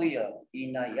tatalaina o ia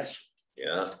ina yasu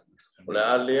ya ole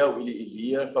ale o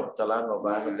ilia fa talanga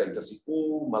va na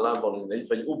tasiku malamba le nei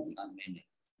fa up amen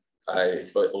ai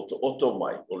oto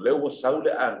mai o leo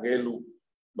saule angelu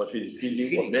ma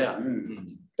fili o mea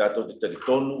tato te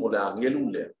tonu o le angelu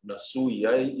le na sui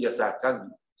ai ia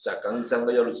sakangi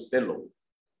sanga ia lo spelo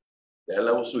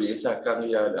ela o sui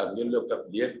sakangi ia angelu o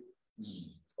kapie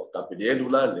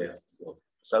la le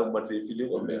sau ma fili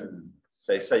o mea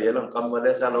sai ela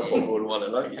kamale sa lo ko lo wala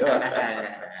lagi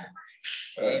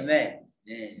amen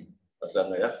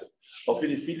pasanga ya o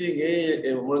feeling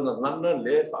e mo ngana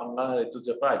le fa nga to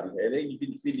te pa di ele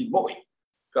ni feeling moi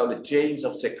ka le change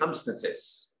of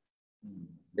circumstances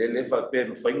ele fa pe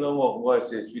no fa ngo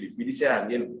se feeling se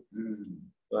angel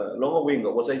longo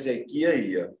wingo o sai kia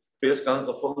ia pero kan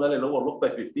ka fonga le longo pa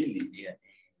feeling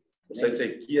o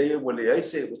sai kia ia wole ai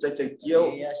se o sai kia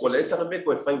wole sa me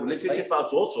ko fa wole se fa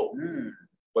so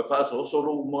ko fa so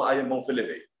lo mo ai mo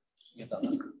felele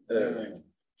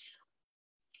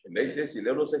nei se si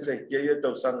lelo se kia ia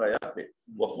tau sanga yafe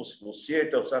wa fusi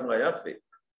tau sanga yafe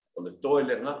o le toe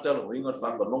le ngata lo inga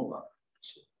fa longa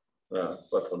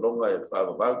fa longa e fa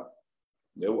ba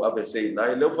leu ave sei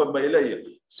nai leu fa mai le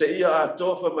se ia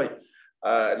ato fa mai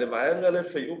le maenga le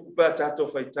fai upa tato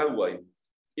fai tau ai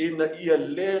ina ia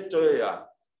le toe a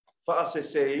fa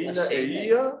se ina e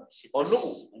ia o no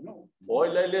o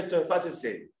le toe fa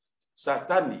se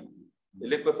satani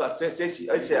le ko fa se si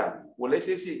ai se a o le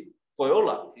se si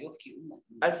koiola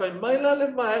ai fai mai la le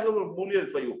mai ko muli le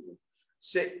fai upu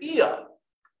se ia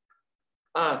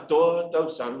a to tau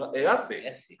sanga e ape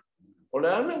o le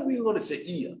ana wingo le se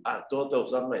ia a to tau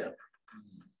sanga e ape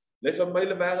le fai mai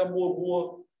le mai ga mo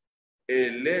e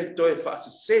le to e fa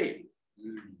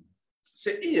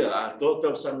se ia a to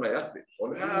tau sanga e ape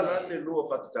o le ala se lua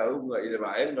fa tau nga i le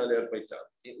mai na le fai tau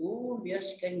e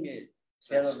bias kan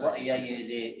se la ia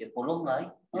e polonga ai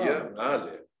ia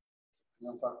ale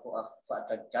nga fa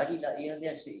jadi la ia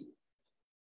le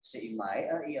se mai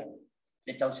a ia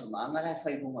le tau semanga la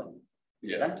fai bunga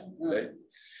ia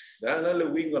na le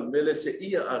winga mele se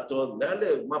ia ato na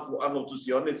le mafu amo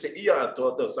tusione se ia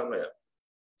ato to sanga ya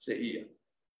se ia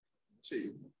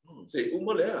se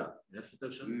uma le a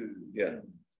ia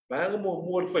pa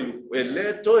mo fai ele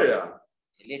to ya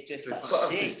fa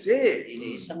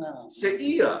se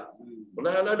ia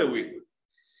na le winga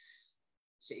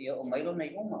se ia o mai lo nei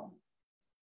uma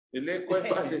ele ko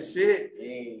fa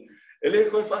ele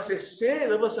ko fa se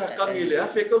la masa kang ile a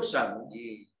fe ko sang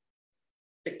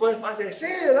e ko fa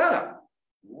se la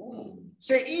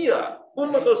se ia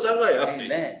uma ko sanga ya fe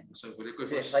amen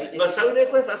ma sa ne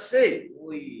ko fa se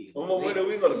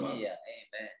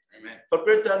Amen. For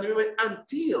Britain,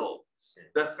 until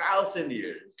the 1,000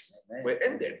 years were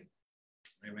ended.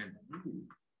 Amen.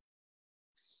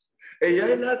 E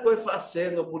aí lá coi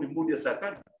fazer no MULIMULI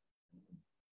sacan.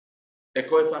 E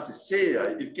coi fazer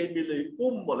seia e que me le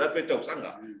lá feita o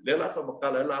sanga. Lá fa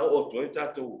makala lá o to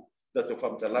tato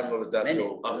fam talango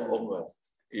tato ama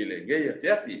ile ngeia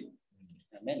fiapi.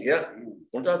 Ya.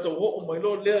 O tato o mai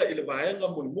lo le ile vaenga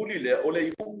MULIMULI le o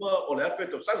le uma o le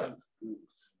feita o sanga.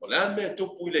 O le me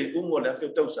tupu ile uma o le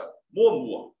feita o sanga.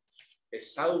 Mo e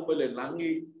sau me le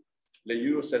langi le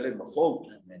Jerusalem mafou.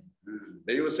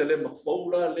 Le Jerusalem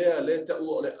mafou la le ta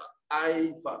o le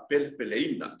ai fa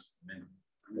peleina.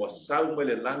 Wa sau me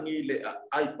le langi le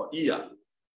ai pa ia.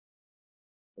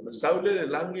 O sau le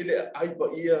langi le ai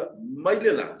pa ia mai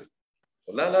le langi.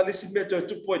 O la le simeto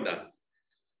tu poina.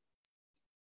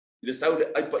 Le sau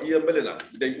le ai pa ia me le langi.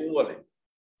 Le unga le.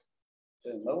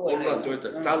 Ona to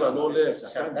ta tala no le sa.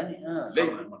 Le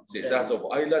se dato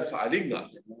ai la faalinga.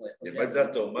 E mai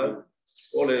dato ma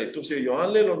ole tu se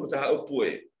Yohane lo mata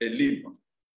opue e lima.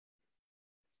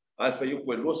 Alfa yu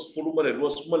pues los fuluma le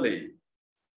los malay.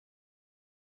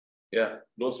 Ya,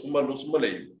 los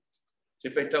malay. Se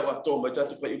feita wa to mata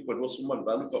tu fai pues los mal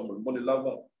dalu pa mo le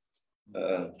lava.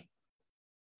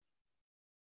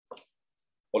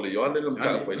 Ole Yohane lo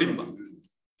mata opue lima.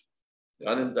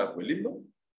 Yohane mata opue lima.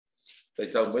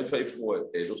 Feita mai fai pues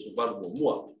e los valu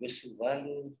mo. Los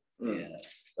valu.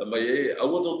 Mai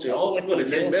au to te o ko le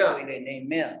nei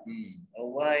mea. O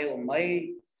wai o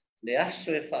mai le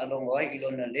aso e whaalongo ai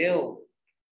ilona leo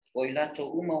o i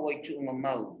lato uma o i tu uma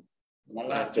mau. Ma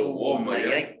lato o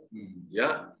mai ai.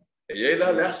 Ya. E ei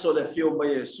la le aso le fio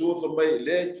mai e su fa mai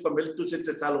le famili tu se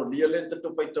te talo nia le te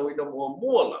tu fai tau ina mua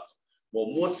mua la.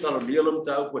 Mua talo nia lo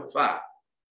mta au kwe wha.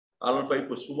 Alan fai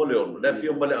po sumo leon. Le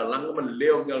fio mai le alanga ma le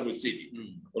leo ngal we sidi.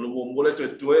 O le mua le tu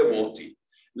e tue woti.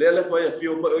 Le fai a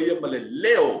fio mai o ia ma le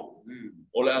leo.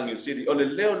 O le angel sidi. O le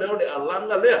leo le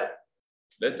alanga lea.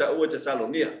 Le ta ua te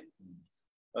salonia.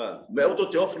 Me auto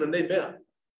te ofna nei mea.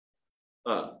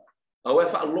 Awe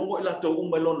fa longo ila to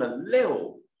uma lona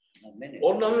leo.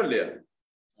 Ona lea.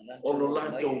 Ono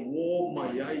la to wo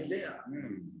mai ai lea.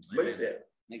 Mai lea.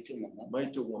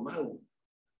 Mai tu mau.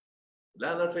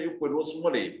 La na fa yu pelo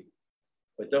sumale.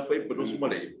 Fa ta fa pelo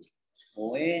sumale.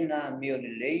 O e na mio le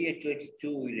lei e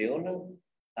tu i leona.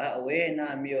 A o e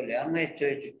na mio le anga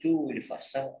e tu i le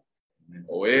fasa.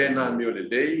 O e na mio le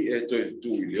lei e tu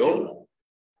i leona.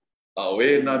 A o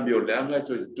e na mio le anga e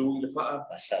tu i le fa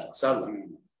sala.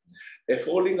 E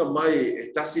fallinga mai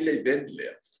e tasi le event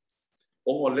lea.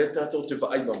 O mo le tato te ba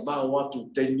ai ma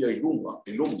watu tenia i luma.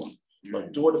 Ma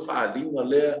tua de faalinga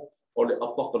lea o le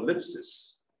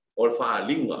apocalypsis. O le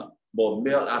faalinga mo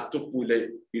mea a tupu le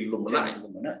illuminai.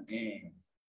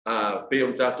 Pe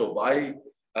o tato vai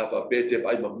a fa pe te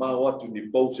ai ma watu ni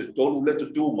pou se tolu le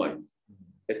tu mai.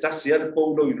 E tasi ale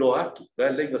pou no i lo atu. Le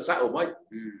lenga sa o mai.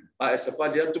 E sa pa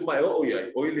dia tu mai o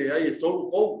ia. O ile ai e tolu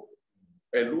pou.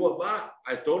 E lua va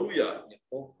ai tolu ia.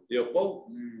 Ia pou.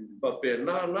 Pa pe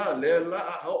na le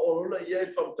la o la ia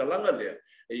i famtalanga le.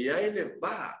 E ia le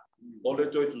va. O le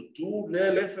toi tu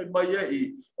le fe mai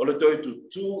ai. O le toi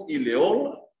tu i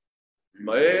leola.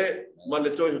 Ma le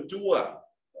toi tua.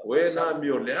 O e na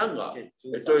mio leanga.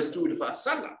 E toi tu le fa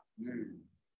sala.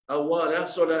 Awa le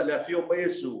aso le fio mai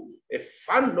su. E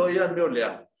fanno ia mio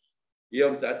leanga. Ia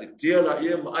mta te tia la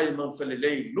ia ma ai man fele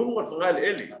lei lunga fanga le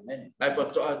eli. Ai fa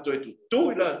to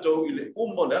tu ila to ile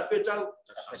ummo le ape tau.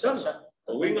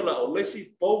 O winga la o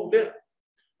lesi pou le.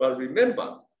 But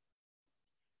remember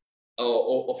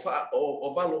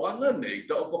o valuanga nei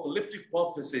the apocalyptic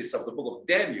prophecies of the book of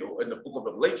Daniel and the book of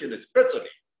Revelation especially.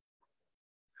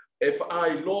 If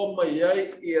I lo mai ai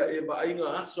ia e ba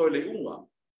inga aso le unga.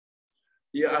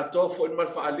 Ia ato fo in man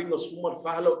fa alinga suma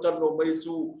fa lo tano mai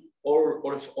su or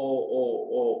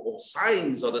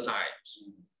signs of the times.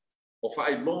 Or fa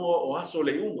longo o aso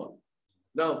le unga.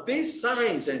 Now these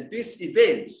signs and these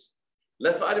events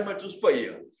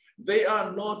they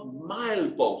are not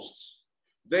mileposts.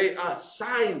 They are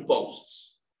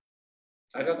signposts.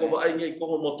 Aka ko ba ai ngai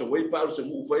ko mo te wei pa se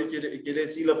mu foi ke le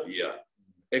sila fia.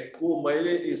 E ku mai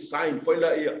le sign foi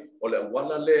la ia o le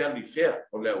wala le ali fair,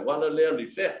 o le wala le ali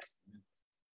fair.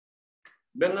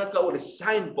 Menga ka o le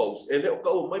signpost, ele o ka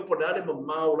o mai podare ma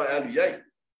mau la ali ai.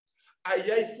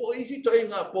 Ai foi si to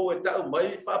inga po e ta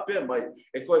mai fa pe mai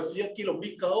e ko e 4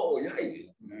 kilomita o ai.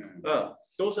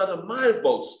 Those are the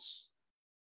mileposts.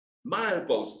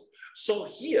 Mileposts. So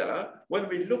here, when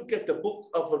we look at the book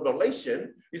of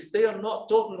Revelation, they are not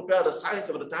talking about the signs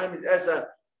of the time as a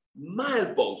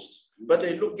milepost, but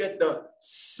they look at the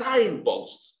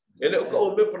signpost. Ele o ka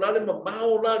o me pana le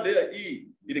mamao la le I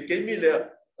le kemi le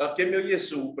a kemi o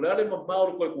Yesu pana le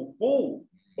mamao ko ku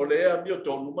o le a mio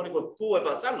tonu mani ko ku e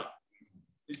fasana.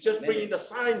 It's just bringing a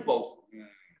signpost.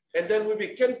 And then when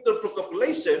we came to the book of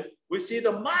Revelation, we see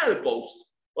the milepost.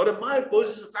 Or the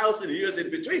milepost is 1,000 years in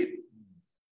between.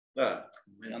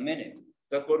 Amen.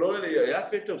 The colony ya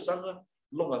feto sanga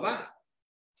longa va.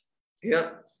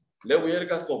 Ya, le we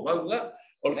ka ko manga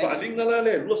o fa linga la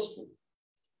le losfu.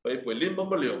 Pai po limba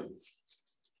malio.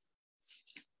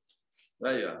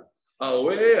 Aya. A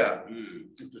we ya.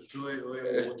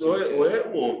 Toi we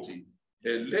oti.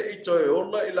 Le itoe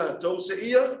ona ila tau se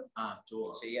ia.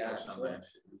 Toa. Se ia.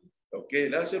 Okay,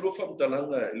 la se lo fam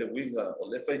talanga le winga o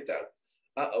le faita.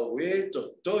 A we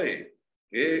to toe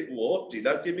e oti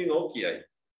la kimi ngoki ai.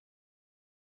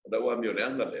 Da wa mi ole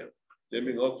anga le. Le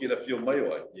mi ngoki la fio mai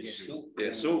ai.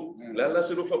 Yesu. La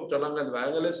se lo fam talanga le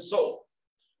anga le so.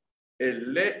 E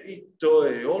le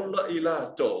itoe ona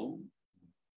ila tau.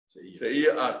 Se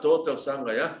ia a to tau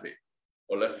sanga yafe.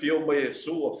 O la fio mai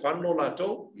Yesu o fano la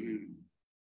tau.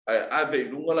 Ai ave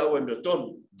lunga la o me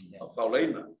ton. A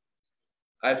faulaina.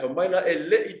 Ai fa mai na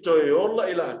ele I toe ola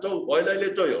I la tau o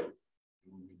ele toe.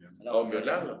 O me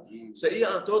langa. Se ia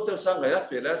anto te sanga ya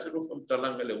fe la se lu fam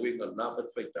talanga le winga na fa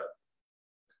feita.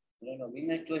 No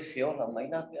winga toe fiola mai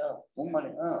na pe uma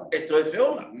le E toe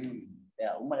fiola.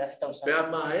 Ya uma le tau Pe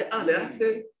ma e ale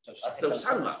ate tau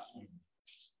sanga.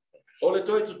 O le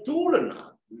toe tu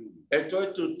tulana. E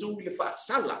toe tu tu le fa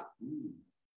sala.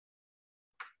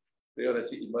 Pe ora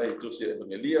si mai tu se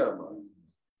evangelia ma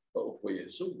o po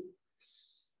Yesu.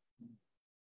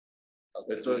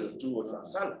 E toe tu fa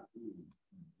sala.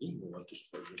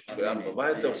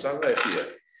 Vai tau sanga e fia.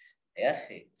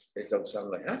 E tau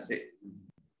sanga e afe.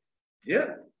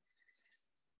 Ia.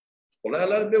 O la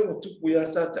la meu tupu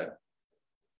ia satan.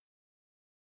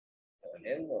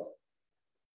 Leo.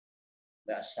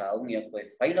 Da saungia koe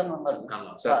faila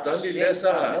mamaru. Satan di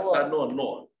lesa sa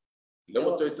no.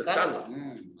 Leo toi te tala.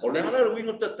 O le hala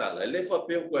wingo te tala. Ele fa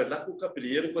pe koe laku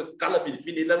kapiliere koe kala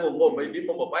fini lango ngo mai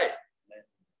lima mabai.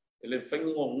 Ele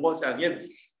fengo ngo sa ngien.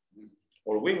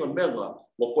 O wingo menga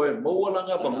mo koe mo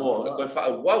langa ba mo koe fa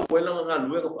wa koe langa nga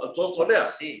luenga fa so lea.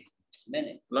 Si.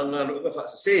 Mene. Langa luenga fa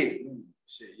se.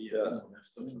 Se ia.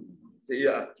 Se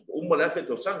ia uma la fe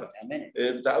to sanga.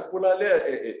 E da pula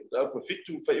le da po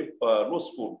fitu fa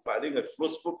losful fa linga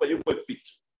losful fa yupo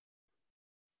fitu.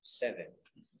 7.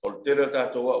 O tele ta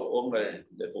to o me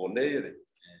de ponere.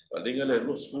 Fa linga le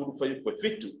losful fa yupo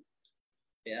fitu.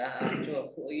 Ya to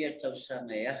fu ia to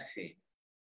sanga ya fe.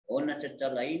 Ona te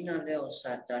talaina leo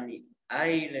satani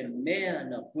ai le mea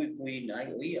na pui na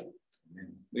ai o ia.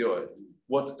 Yo,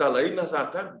 wa te talaina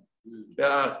satani.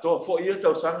 Ya to fo ia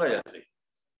tau sanga ya.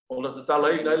 Ona te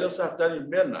talaina leo satani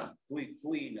mena.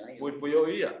 Pui na ai. Pui o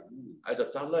ia. Ai ta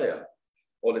tala ya.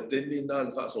 O le teni na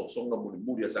le fa so songa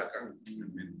MULIMULI sa kang.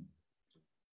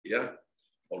 Ya.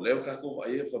 O leo ka ko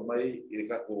ai fa mai I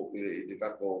ka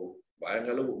ko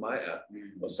Vaega lu mai a.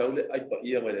 O saule ai pa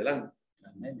ia mai le lang.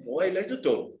 O ai le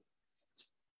to.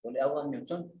 Ole awan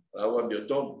Newton. Awan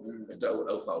Newton. Eta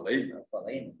au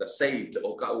Faaleagaga. The saved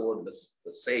o ka o the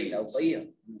saved.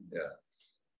 Yeah.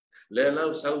 Le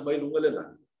lau sau mai lunga le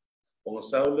na. O nga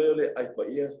sau le ai pa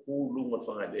ia ku lunga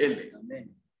fanga ele. Amen.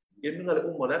 Ye nunga le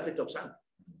umona fe top sang.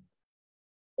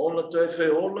 Ona toe fe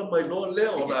ona mai lo le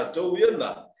ona to ia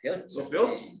na. So fio.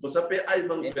 Mo sa pe ai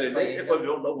mang fe le e ko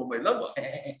vio no mai lava.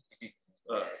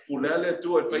 Pulale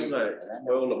tu e fenga.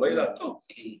 O la mai la to.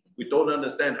 We don't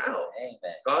understand how.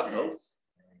 God knows.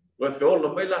 We feel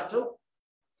no mai la to.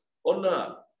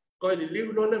 Ona ko ni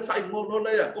liu no le fai mo no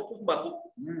le ya ko pu ma ku.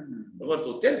 Ko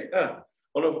to tele.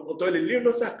 Ona to le liu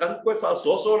no sa kan ko fa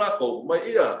so la ko mai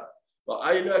ia. Ba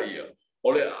ai la ia.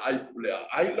 Ole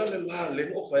ai la le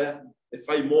o fa e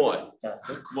fai mo ai.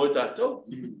 Mo ta to.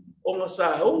 Ona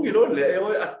sa hongi no le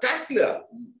e attack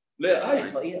le ai.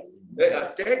 Le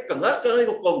attack ka nga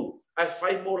ko ai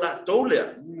fai mo la to le.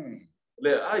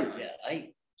 Le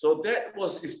ai. So that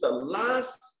is the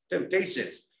last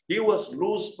temptations. He was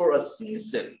loose for a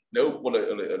season. No,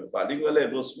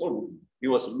 he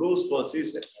was loose for a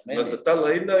season. But the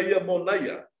talaina ia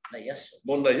monaya.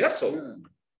 Monayaso.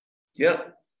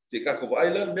 Yeah. Jika kau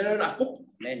island merah aku.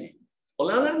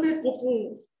 Orang ni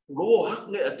kupu lo hak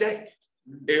ni attack.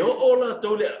 Ola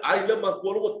tole island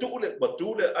makulu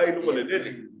batule island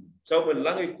malele. Sama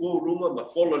langi ku rumah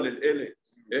mafola lele.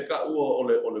 Eka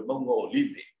ole mango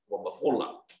olive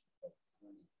mafola.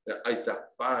 Ai ta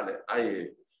fale ai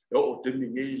o te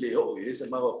mingile o ese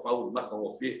mawa fau na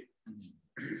ko fi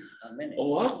amen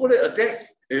o ako le attack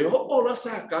o la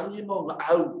sa kangi mo na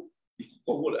au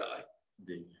ko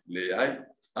le ai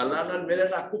alana mele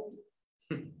na ku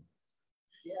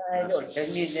Ya, lo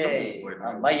temi le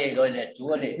mai lo le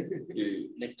tua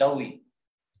le taui.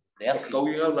 Le afi.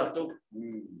 Taui ngau la tau.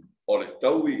 O le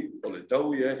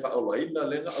taui e whaolaina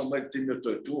le ngā mai timi o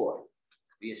toi tua.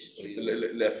 Yes.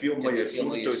 Le afio mai e su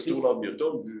toi tua mi o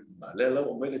tonu. Le lau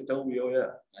o mai le taui o ea.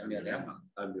 Amio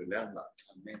leanga.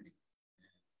 Amen.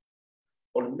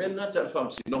 O le mena ta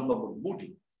whaamsinonga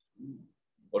MULIMULI.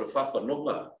 O le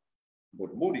whapanonga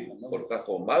MULIMULI. O le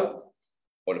kako mau.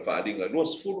 O le whaadinga lua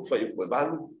sifuru whai upo e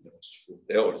walu.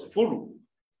 O le sifuru.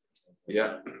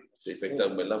 Ia. Se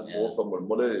whaitau me lau o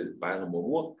whamole paanga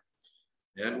morua.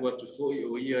 E anu atu foi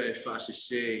o ia e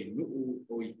whaasese i nuu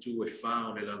o i tu e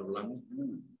whao le lalolangi.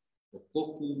 O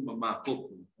koku ma mā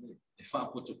koku. E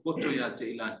whaapoto ia te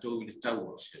i lātou i le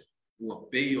Taua. Ua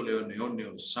pei o le one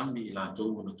o le sami i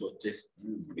lātou o na toa te.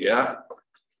 Ia.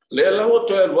 Le lau o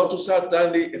toi alu atu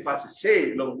sātani e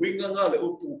whaasese lo winga ngā le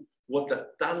upu ua ta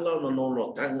tala na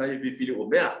nono tanga i vipili o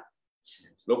mea.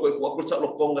 Loko e kuapu sa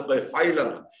lo konga toi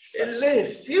whailanga. E le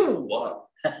fiua.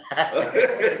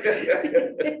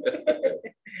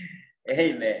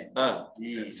 Amen.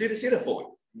 Sira foi.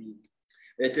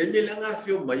 E te mele ngā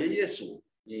whio mai e Yesu.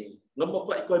 Ngā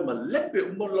mawha i koe ma lepe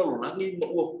umalalonangi ma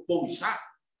ua poisa.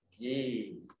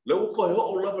 Le ua koe ho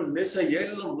o lava mesa i e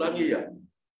lalonangi ia.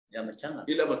 Ya matanga.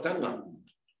 Ila matanga.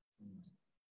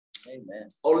 Amen.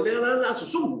 O lea ngā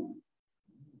susungu.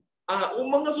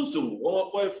 Umanga susungu. O ngā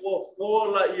koe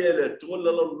fōla i e le tō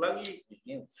lalonangi.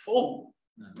 Fō.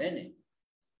 Amen.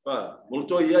 Molo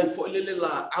toi ai fo le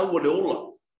la au le ola.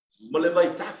 Ma le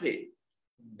mai tafe.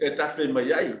 E tafe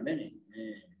mai ai.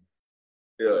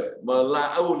 Ma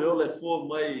la au le ola fo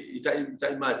mai i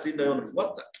tai matina ona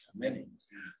fuata. Amen.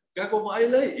 Ka ko mai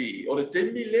lai o le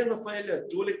temi le na fai le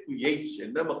tu le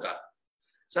creation na maka.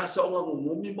 Sa sa nga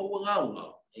ngumi ma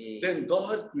wanga. Then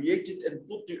God created and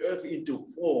put the earth into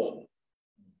form.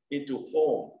 Into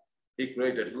form. He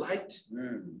created light.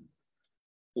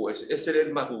 Ko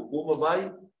esere ma ko ma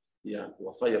vai. Ya,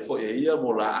 wa fai fo e ia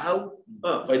mo la au.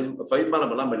 Fai mala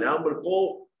le au mo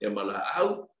po e mala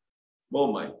au.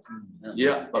 Mo mai.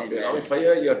 Ya, pa pe au fai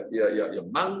ya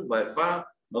mang vai fa,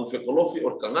 mang fe kolofi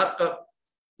or kangaka.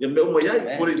 Ya me o mai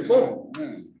ai por ele fo.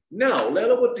 Now,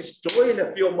 let us destroy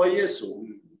the fio mai Yesu.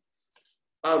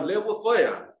 Lewa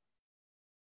koia.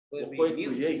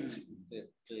 Create.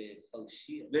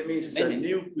 That means it's a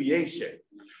new creation.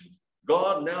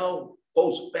 God now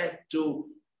goes back to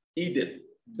Eden.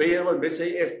 Pero they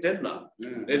say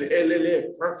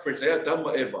perfect.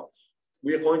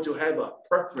 We are going to have a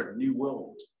perfect new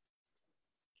world.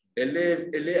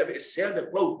 Ele sell the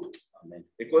cloak.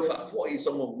 E coi fa foi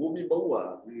sono gumi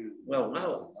baua.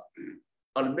 Ngau.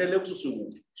 Al mele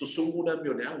susungu na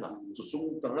mioneanga.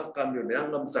 Susungu tangaka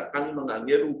mioneanga msakang mga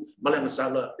ngelu malang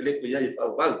sala ele ko yai fa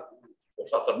wal. O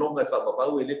fa fanonga fa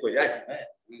babau ele ko yai.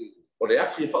 O le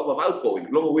afi fa babau foi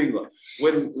lo winga.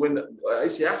 When I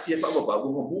say afi fa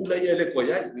babau mo mula ele ko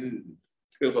yai.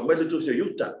 Pero fa mele tu se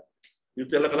yuta.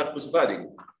 Yuta la kala kusafari.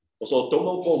 O so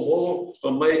tomo ko mo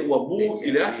fa mai wa bu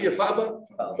ile afi fa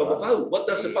babau. What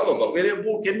does the fa babau? Ele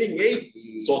bu ke ninguém.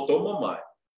 So tomo mai.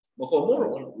 Mo fa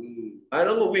moro. I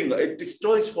don't know winga. It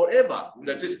destroys forever.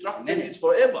 The destruction is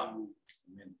forever.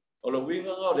 O lo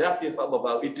winga nga le afi fa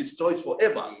babau. It destroys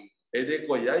forever. E de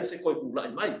ko yai se ko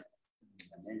pula mai.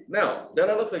 Now, there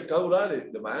are things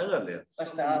kaurale the maanga le.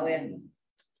 Basta awen.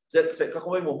 Se ka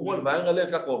ko mo mo maanga le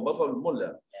ka ko ma fa mo le.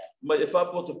 Ma e fa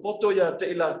poto ya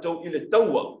te ila tau ile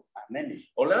taua. Amen.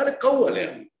 O le ale kaua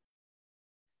le.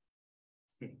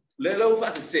 Le lau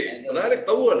fa se. O le ale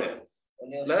kaua le.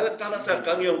 Le ale kana sa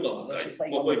kangi o ka.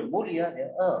 Mo ko muri ya.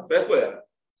 Pe ko ya.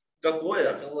 Ka ko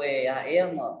ya. Ko ya e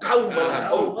ma. Kau ma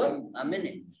kau.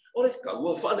 Amen. Ora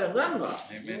kaua faaleagaga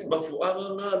ma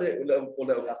fuanga nga le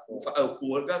fa au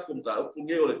kuanga kum ta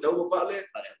punge o le tau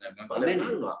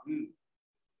faaleagaga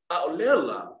a o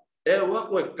lela e wa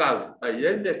ko kau a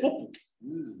yende kupu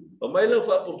o mai le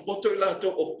fa poto ila to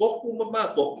o koku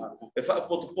mama ko e fa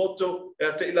poto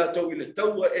e te ila to ile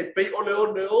tau e pe ole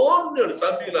le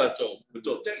sambi ila to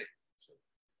tele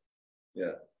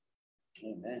ya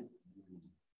amen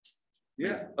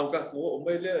ya au ka ko o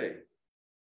mai le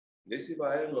Lesi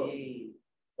vai lo.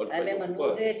 Ale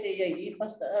manu de te ye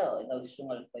pasta na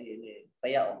sungal pa ye pa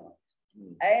ya o.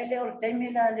 Ai le o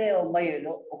temi la le o mai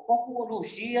lo o koku o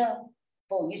Lucia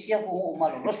po isia ko o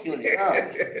malo rosio le.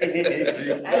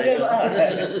 Ale lo.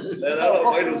 Era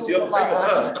mai Lucia pa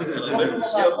sa.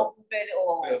 Lucia ko pele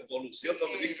o. Po Lucia pa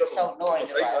me dica.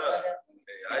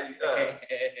 Ai.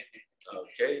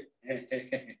 Okay.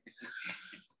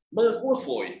 Mas qual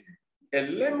foi?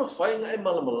 Ele ma fai nga e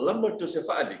malama tu se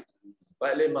fa ali.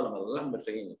 Vai le malama lamba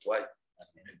tengi tuai.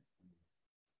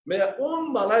 Me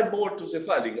malai more to se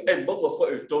fighting and both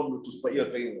of it told to spy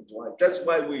thing. That's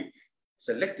why we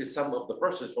selected some of the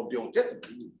persons from the Old Testament.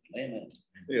 Amen.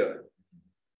 Yeah.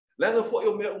 Langa for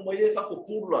you me fa ko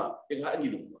pula en ha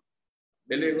ngiluma.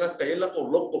 Ele nga kaila ko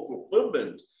local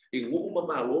fulfillment in uma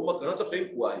ma lo ma ka ta fe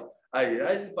kwai. Ai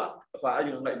fa ai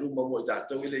nga iluma mo ta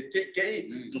to ele ke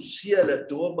to see le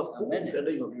to ma ku fe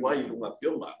le kwai lunga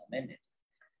fioma. Amen.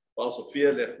 Also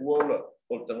fear le kuola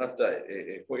o tangata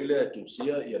foi le tu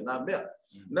sia ia na mea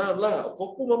na la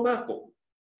ko kuma mako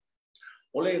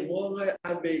ole ngonga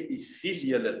abe I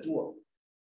filia le tua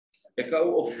e ka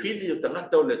o filia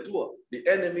tangata o le tua the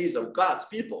enemies of God's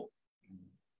people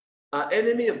are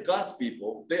enemy of God's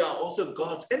people they are also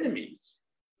God's enemies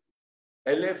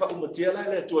ele fa umatia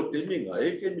la le tua teminga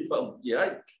e ke mi fa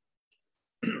umatia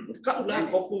ka la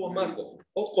ko kuma mako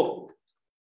o ko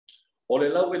ole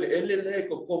lau ele le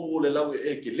ko kongu le lau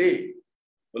e ke le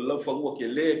lau fangu ke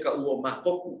le ka ua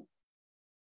makoku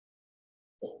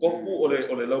o koku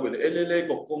ole lau ele le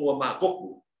ko kongu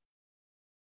makoku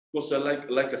because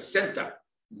like a center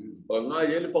or nga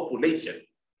yele population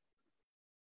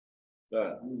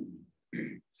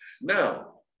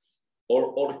now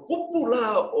or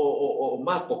popula o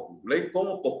makoku le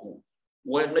kongu koku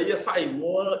when they fai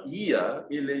mo ia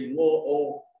ile ngo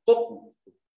o koku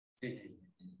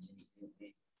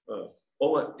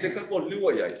o te ka ko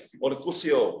liwa ia o le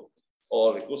kusio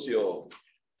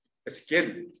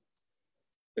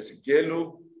Ezekielu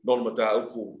no mata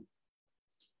uku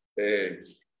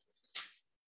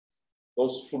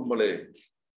os fulmale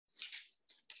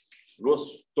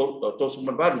los tos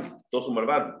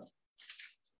malvado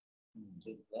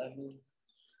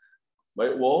mai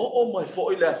o mai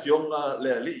foi le afionga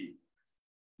le ali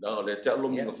na le te lo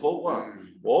minga foga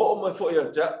o mai foi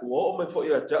ya ta o mai foi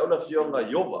ya ta la fionga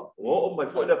yova o mai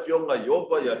foi la fionga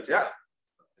yova ya ta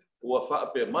o fa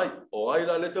pe mai o ai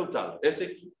la le tautal ese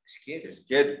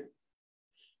sked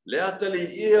le atali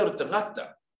ir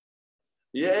tangata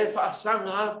ia fa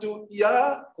sanga tu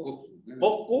ia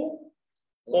poku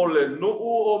o le nu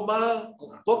o ma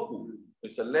poku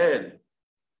it's a land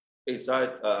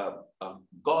inside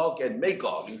Gog and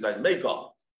Magog inside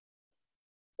Magog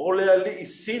ole ali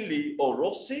isili o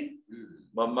rosi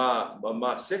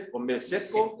mama seko me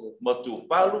seko matu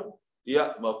palu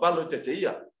ia ma palu tete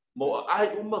ia mo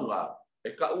ai umanga e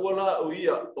ka uala o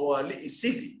ia o ali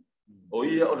isili o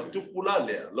ia o le tupula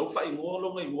le lo fai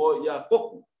ngolo ngai ngo ia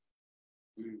koku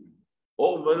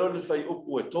o melo le fai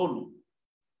upu e tolu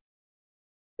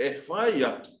e fai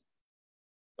atu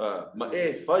ma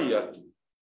e fai atu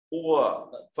ua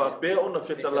fa pe ona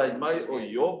fetalai mai o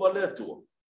Iova le atua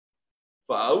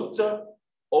Fauta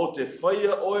o te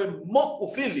whaia o e moku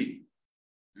fili.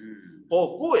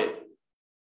 Po kue.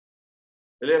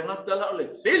 Ele ngata la o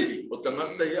le fili. O te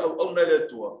ngata ia au na le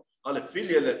tua. A le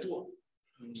fili le tua.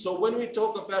 So when we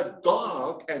talk about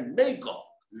Gog and Magog,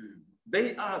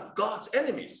 they are God's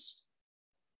enemies.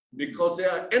 Because they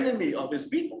are enemy of his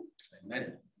people.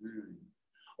 Amen.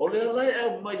 O le lai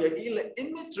e mai I le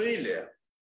imagery le.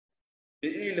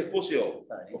 I le kusio.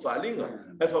 O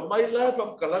whaalinga. E wha mai la wha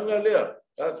mkalanga lea.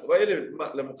 Vai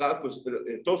le makaku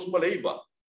tosuma leiva.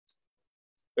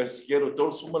 Es quiero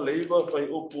tosuma leiva fai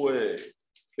upu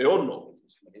e ono.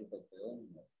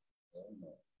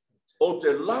 O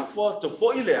te lafa te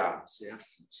foilea.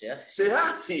 Se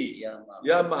afi.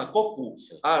 Ya makoku.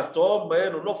 A to me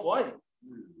no no foi.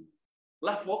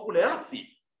 Lafa oku le afi.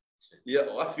 Ya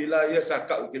afi la ya sa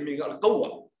ka ke minga la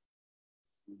Taua.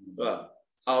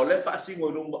 A o le fa singo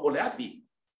o le afi.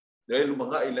 Dai lu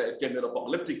manga ile kemelo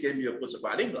apocalyptic kemio ko sa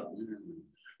Faaleagaga.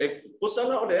 E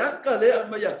posala o le aka le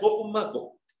ama ya koku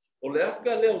mako. O le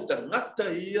aka le o tangata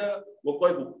ia o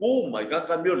koi ku mai ka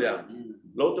cambio le.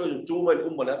 Lo to tu mai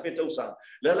uma le feta usang.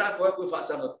 Le la ko fa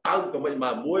sa tau ka mai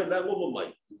ma moe na ngo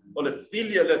mai. O le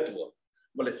filia le tua.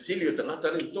 O le filia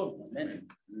tangata le ton. Amen.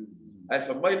 Ai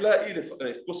fa mai la ile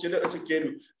ko se le ese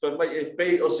kelu fa mai e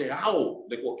pe o se hao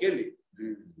le ko keli.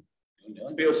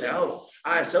 Pe o se hao.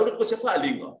 Ai sa o ko se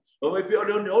Faaleagaga.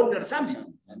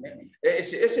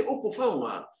 Esse upu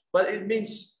faunga, but it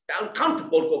means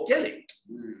uncountable ko kele.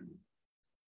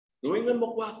 Doinga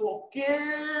mo ko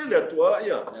kele tua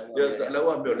ya. Ya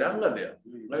lawa me langa le.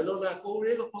 Lai lo na ko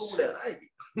le ko le ai.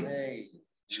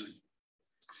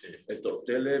 Eto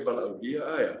tele bala dia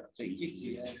aya.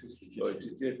 Oi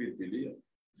tite fitilia.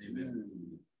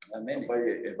 Amen. Pai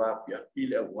e va pia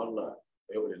pile wala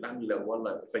e o le langi le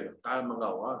wala fa ka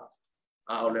manga wa.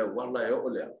 A o le wala e o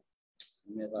le.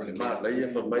 Ele ma lai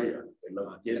fa mai e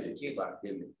la kele ba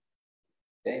kele.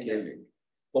 Kele.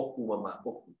 Koku mama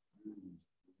koku.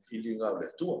 Feeling out le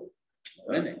tua.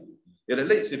 Ele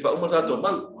lei se fa uma tato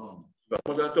mau.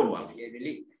 Mata toma.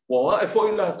 Wa e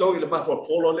foi la to ile ma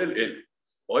folo le.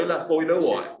 Oi la ko ile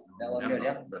wa.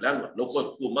 Lang lo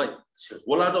ko ku mai.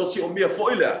 Wala do si o mia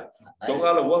foi la.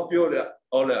 Tonga la wa pio le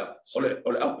ole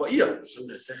apa ia.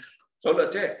 So la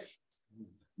te.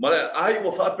 Mala ai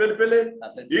wo fa pele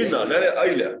ina le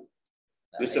ai le.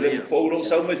 Desele folo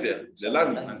sa mai fe. Le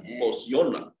lang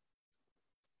posiona.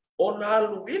 Ona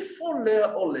lu ifo le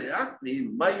ole akni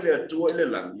mai le tu ile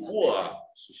lang. Wa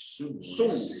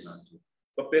sung.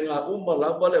 Papenga uma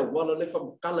lava le wala le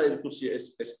fam kala il kusi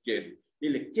esken.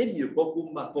 Ile kenyo ko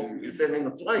kuma ko il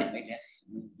fenga trai.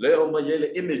 Le o mai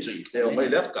le imagery, le o mai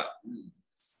le ka.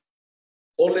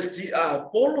 O le ti a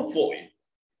polo foi.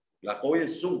 La foi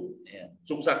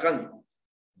sung sakan.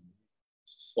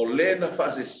 O le na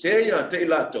fase seya te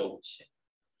ilato.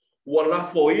 Wala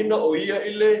foina o ia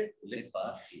ile le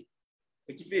pafi.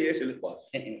 E ki fe ese le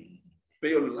pafi.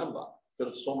 Pe o lamba,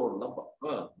 pero sono lamba.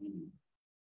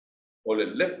 O le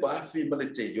lepa afi ma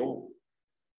le te yo.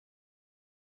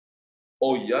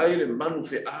 O iai le manu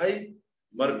fe ai,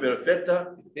 ma le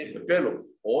perfetta, le pelo.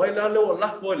 O ai la leo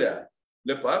la folea.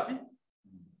 Lepa afi?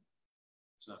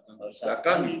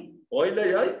 Sakami. O ai le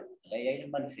iai? Le iai le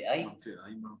manu fe ai.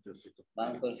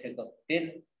 Manu perfetta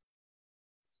pelo.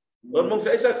 O manu fe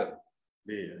ai saka?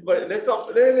 Le vai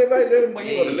le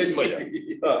mai o le mai.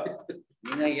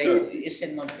 Ninga iai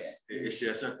esen manu fe ai.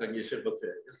 Ese saka ni se ba fe.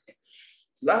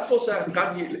 La fosa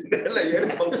kangi la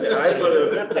yere pa pe ai ma le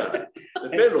veta le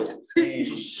pelo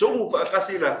so fa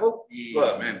casi la fo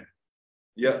amen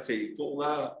ya se ko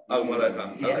nga au mala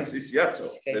ka si siaso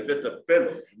le veta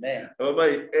pelo o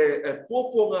mai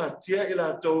popo nga tia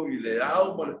ila to ile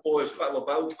au ma le po fa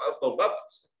ba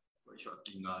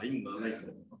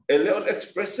ele on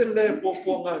expression le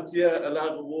popo nga tia la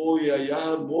go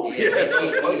ya mo ya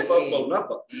fa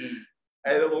napa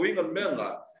ai lo winga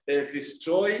menga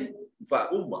destroy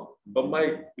Fauma, but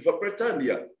if a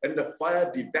Britannia and the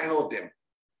fire devoured them,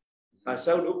 I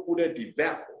sound up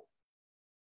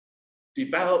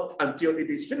devour until it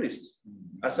is finished.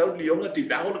 I sound Leona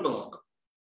devour the rock.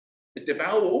 It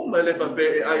devour my left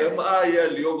be I am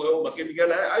Leona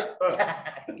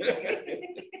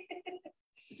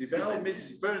devour means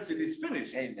it burns, it is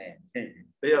finished. Amen.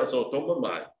 Yeah, so Toma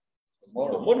mai.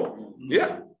 Mono.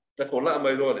 Yeah. Takola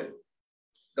mai lore.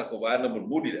 Takovana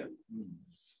mulmuli da.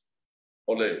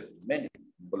 Ole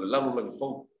lamu lagi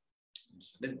fong.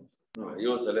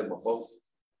 Yo sale mo fong.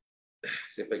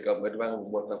 Se pe ka med bang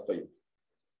mo ta fai.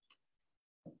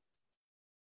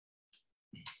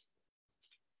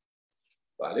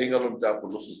 Paling kalau ta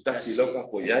pulus ta si lo ka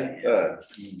poyai.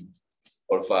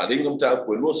 Ol faling ngam ta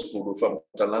pulus pulu fam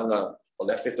talanga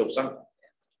ole feto sang.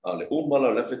 Ale umala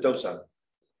ole feto sang.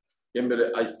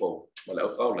 Yemele iPhone, wala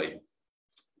au lai.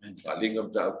 Paling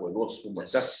ngam ta pulus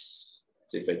pumatas.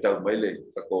 Se fai tau mai le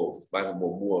kako bang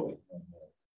mo mua.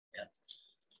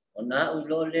 Ona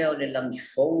ulo leo le langi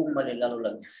fou ma le lalo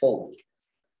langi fou.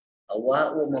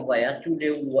 Awa o mawai atu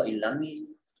leo lua ilangi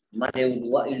ma leo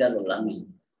lua ilalo langi.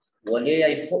 Wale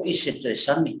ai fo ise te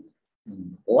sami.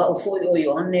 O au fo o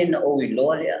Ioane na o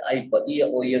iloa le ai pa ia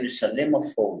o Yerusalema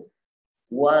fou.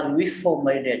 Ua luifo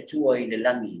mai le tua i le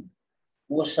langi.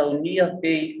 Ua saunia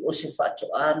pe o se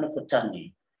fato ana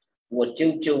fatangi. Ua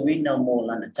teu wina mo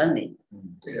lana tane.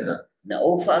 Na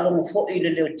o whaalongo fo i le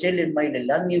leo tele mai le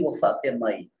langi wa whaapea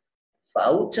mai.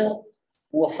 Whaauta,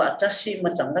 ua whaatasi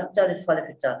matangata le whale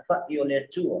whita whai o le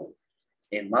atua.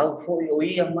 E mau fo i o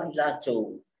ia mai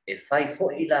lātou, e whai fo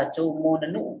i lātou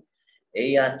mōna no.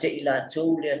 E a te i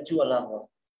lātou le atua lava,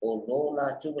 o lo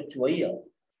lātou atua ia.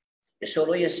 E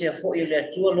solo ia sea fo i le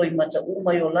atua loi mata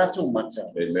umai o lātou mata.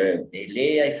 Amen. E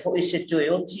le ai fo i se tue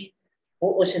oti,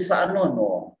 o se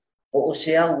whaanono, o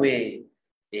se awe,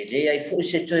 e le ai fo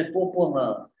se toe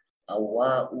poponga a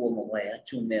wā ua mawai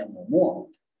atu mea momoa.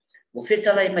 Mo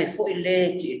whetalai mai fo i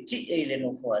le ti e le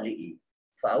no fo alii.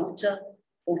 Whauta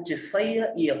o te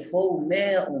whaia ia fo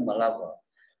mea o malawa.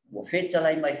 Mo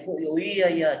whetalai mai fo i o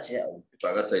ia te au.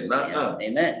 Tagatai na.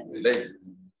 Amen. Le.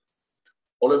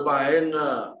 O le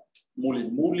vaenga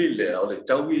mulimuli le, o le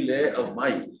taui le au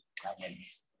mai. Amen.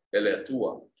 E le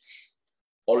atua.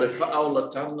 O le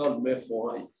whaaulatanga o me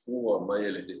foa i fua mai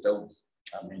e le te tau.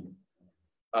 Amen.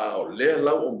 O le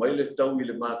lau o mai le tau i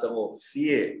le mātanga o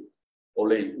fie o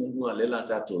le unga le la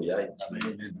tato iai.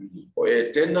 Amen. O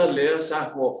e tena lea sa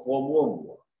fua mua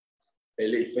mua. E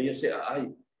le i whaia se a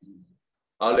ai.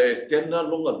 A le tena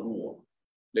longa lua.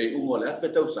 Le unga le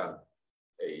awhe tau sang.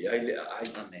 E iai le a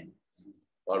ai. Amen.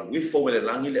 O le wifo me le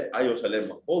langi le ai o sa le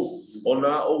mafou. O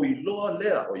na o i loa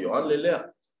lea, o Ioan le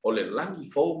lea. O le langi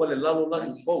fou ma le lalo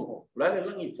langi fou. La le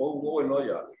langi fou mo e loa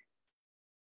ia.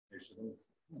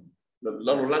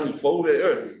 Lalu langi fo le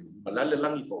earth. Malale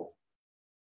langi fo.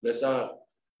 Lesa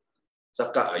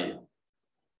saka ai.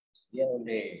 Ya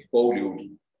oleh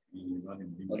Pauliuli.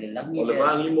 oleh langi Oleh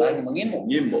bangi mo. mengimo.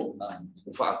 Ngimo.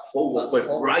 Fa fo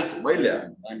bright mai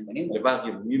le. Le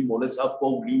bangi ngimo le sa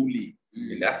pauliuli.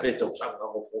 Le ape tau sanga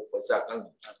mo fo sa kan.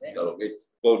 Kalau ke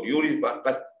pauliuli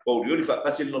fa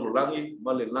kasil no langi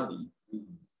male langi.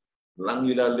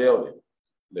 Langi la leo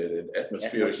le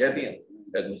atmospheric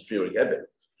heaven.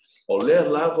 Oleh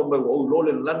la fo me o lo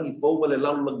le langi fo male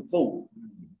langi fo.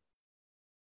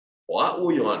 Wa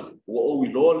o yohan o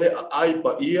lo le ai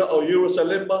pa ia o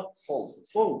Jerusalem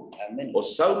fo. Amen. O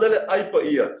saulele ai pa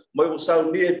ia mai o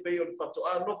sauli e pe o fato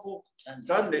ano fo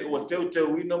tane o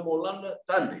teu ina mo lana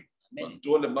tane.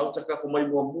 Tu le mauta ka ko mai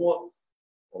mo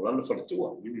o lana fa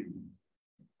tua.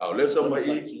 Au le so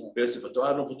mai pe se fato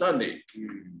ano fo tane.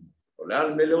 O le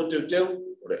al mele o teu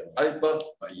o le ai pa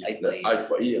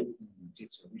ia.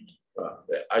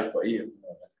 Ai pa ia.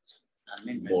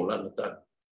 Amen. Mo lana tane.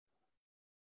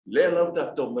 Le lau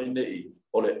tato mai nei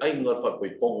o le ainga fa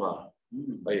poi ponga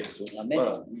ai so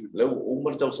le o mo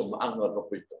tau sa anga fa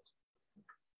poi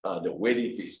ponga the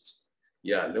wedding feast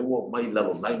ya le o mai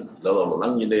lalo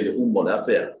langi nei le umo le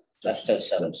afea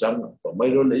sam fa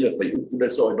mai lo le ia fa u le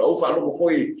so no fa lo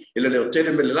foi ele le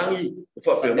tele me langi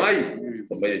fa pe mai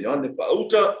fa mai ya ne fa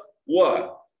uta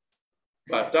wa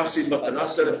fa tasi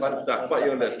matanasa le fa ta fa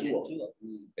yo le tu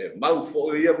e mau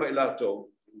fo ia mai lato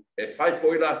e fai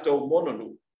foi lato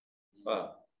mononu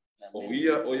o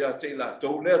ia te la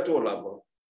tau lea tō lava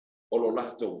o lo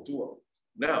la tau tua.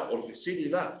 Now, o le fisiri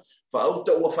la,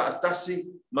 whaauta ua whaatasi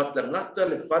matangata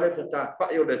le whare whata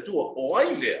whae o le tua o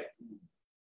ai lea.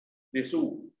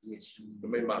 Yesu, no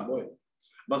mei mamoe.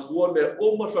 Ma kua mea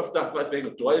oma whafta whae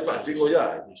whenga tua e whaasingo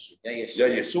ia. Ya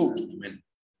Yesu.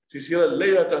 Sisira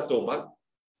lea tato mak.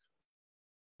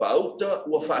 Whaauta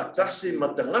ua whaatasi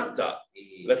matangata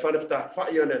le whare whata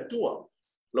whae o le tua.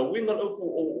 La winga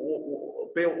o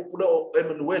pe o o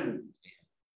Emmanuel.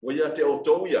 O ia te o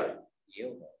tau ia.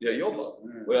 Ia Yehova.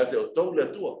 O ia te o tau le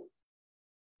tua.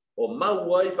 O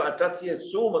mau ai whaatati e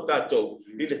soma tātou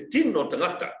i le tino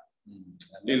tangata.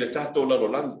 I le tātou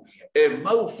larolangi. E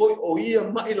mau foi o ia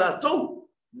mai lātou.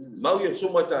 Mau ia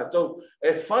soma tātou.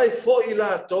 E whai foi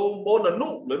lātou mona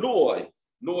nu. Le nuo ai.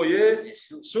 Nuo ie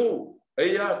su.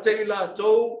 E ia te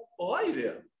lātou o ai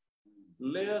lea.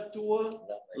 Lea tua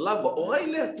lava. O ai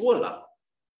lea tua lava.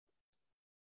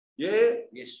 Ye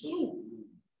Yesu.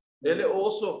 Ele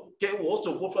oso ke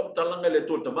oso ko fa talanga le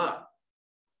tua tama.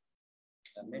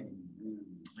 Amen.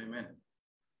 Amen.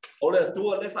 Ole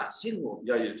tua le fa singo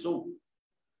ya Yesu.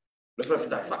 Le fa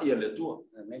fa ia le tua.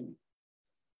 Amen.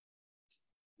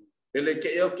 Ele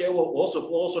ke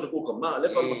oso le ko kama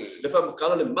le fa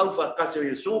kala le mau fa ka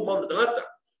Yesu mo tangata.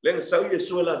 Le sa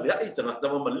Yesu la via itangata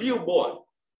ma liu boy.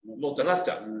 Mo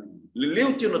tangata. Le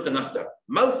liu tino tangata.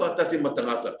 Mau fa tati ma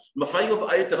tangata. Ma fa ingo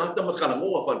ai tangata ma kala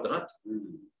mo fa tangata.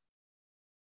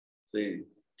 Si.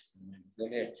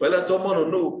 Fela to mono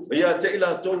no ia te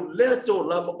ila to le to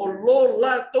la o lo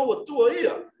la to tu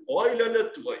ia. O ai le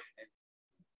tu ai.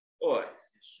 Oi.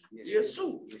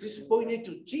 Yesu. This is pointing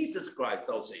to Jesus Christ,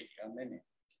 our Savior. Amen.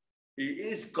 He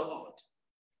is God.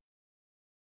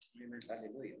 Amen.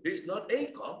 Hallelujah. He's not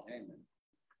a God. Amen.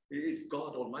 He is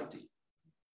God Almighty.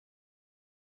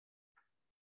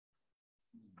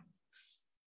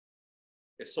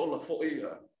 E sola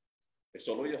foia. E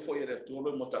solo ia foia le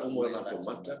tolo mo ta umo na to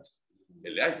mata. E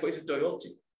le ai foi se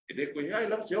toyoti. E de ko ia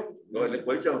la sio. No le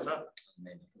ko ia sa.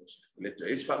 Amen. Le to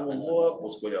is fa mo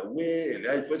pos ko ia we, le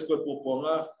ai foi ko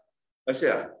poponga.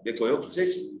 Asia, de ko yo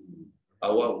sesi.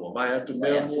 Awa mo mai atu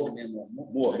me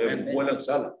mo la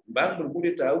sala. Bang mo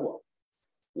bude taua.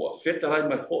 Wa feta lai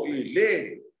mai foi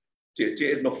le.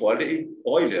 Te no fole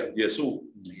oile Yesu.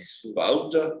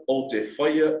 Pauta o te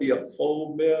faia ia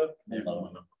fo mea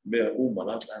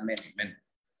umana. Amen. Amen.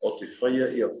 O te faia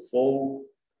ia fo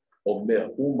o mea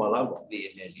umana.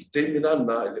 Te mina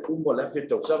na le umana fe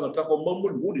tau sanga ka ko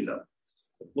mamul mudila.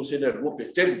 Ko se le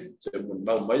rupe tem se mun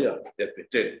mau maia e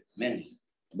pete. Amen.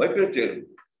 Mai pete.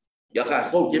 Ya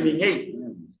ka ko ke mingai.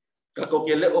 Ka ko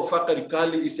ke le o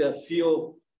fakarikali i se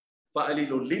fio faali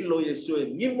lo lilo Yesu e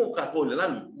ngimo ka ko le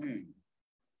lami.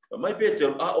 Mai pete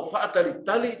a o faatali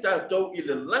tali tātou i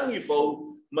le langi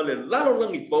fau, ma le lalo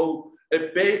langi fau, e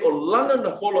pe o lana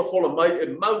na fola mai e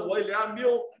mau wai le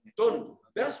amio tonu.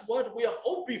 That's what we are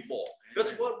hoping for.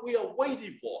 That's what we are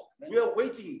waiting for. We are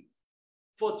waiting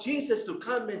for Jesus to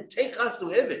come and take us to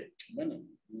heaven.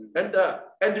 And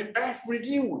the earth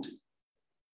renewed.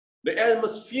 The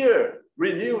atmosphere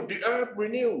renewed. The earth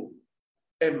renewed.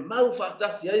 E mau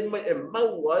fatasi ai mai e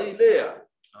mau wai lea.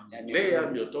 Lea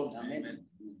amio tonu. Amen.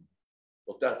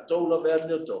 O tātou la mea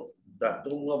ni o tō.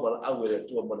 Tātou ngā wala au e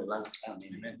tua mone lang.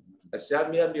 Amen. E sea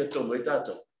mea ni o tō no i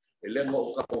tātou. E lenga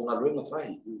o ka o ngā luenga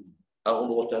whai. A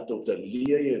ono o tātou te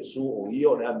lia Iesu o ia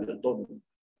o le ami o tonu.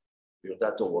 I o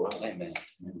tātou o lang. Amen.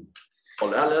 O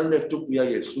le ale ane tupu ia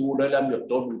Iesu le ami o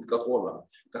tonu ka kola.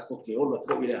 Ka ko ke ola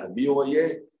fo i le amio i e.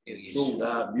 Su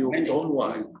la amio tonu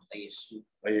ai.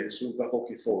 A Iesu ka ko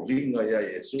ke fo linga ia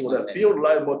Iesu. Le pio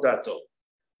lai mo tātou.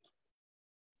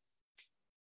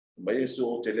 Ma Iesu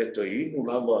o te leto inu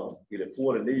lama i le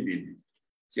fua le neibini.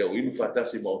 Kia o inu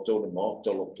whatasi ma o tōna ma o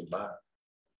tolo tu maa.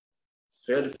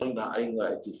 Whea le whaina ainga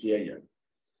e te whia ia.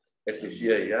 E te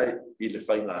whia ia i le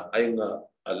whaina ainga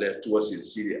a le atua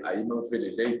siri aima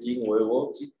whele lei kingo e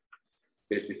oti.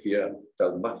 E te whia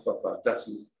tau mawha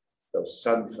whatasi, tau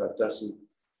sami whatasi,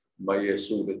 ma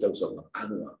Iesu le tau sama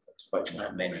anga.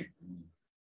 Amen.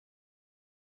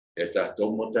 E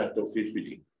tātou mo tātou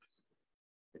whiwhiri.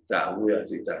 E tāua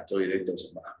te tātou i rei tau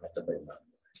sama anga tabai maa.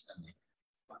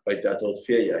 Pai tātou te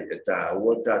whia ia, e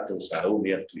tāua tātou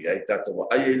sauni atu ia, e tātou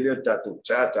ai e lea tātou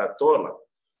tā tātou la.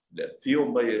 Le whio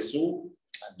mai Iesu,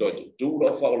 doi te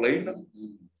tūra whaoleina,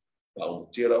 pa o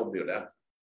tira o mio lea.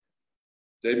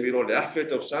 Te miro le awhe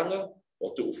tau sanga,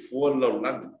 o tu ufua lau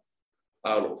langi.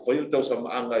 A lo whaio tau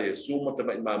sama anga Iesu, ma te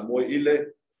mai maa moe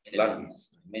ile langi.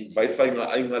 Vai whainga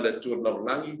ainga le tūra lau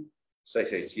langi, sai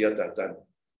tia tātani.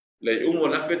 Le ungo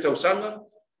le awhe tau sanga,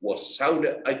 wa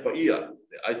saule aipa ia,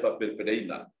 le aipa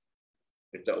perpereina.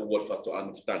 E ta ua whato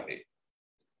anu whatange.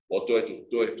 O toi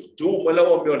tu tū mai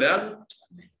lau o mio leanga,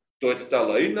 toi te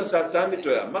talaina sa tani,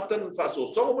 toi a matan whaso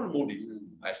songa mana muni.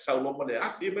 Ai saulo mane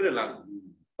afi me le langa.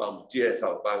 Whamutia e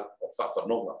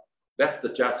whafanonga. That's the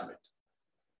judgment.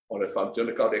 O le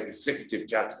whamutione kau le executive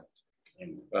judgment.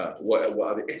 Wa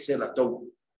ave ese la tau.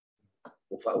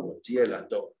 O whaumutia la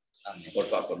tau. O le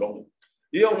whafanonga.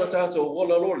 Ia ona tātou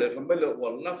wola lo le whamele o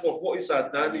lafo fo i sa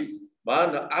tani,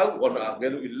 maana au ona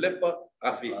angelu i lepa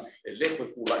afi e lepa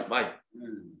kulai mai.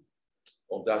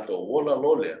 O tātou wola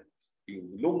lo le, i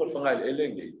lunga whangai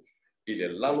elengi, i le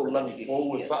lalo langi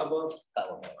fōu e whaaba,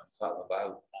 whaaba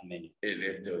bau. E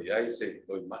le to iai se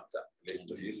koi mata, le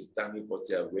to iai se tangi po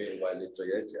te awe, wai le to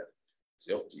iai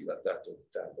se oti la tātou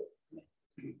tātou.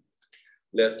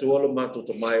 Le atua lo mātou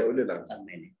to mai o le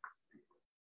langi.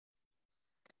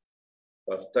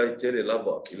 Paftai tere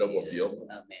lava i lava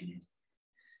fionga.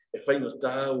 E whainga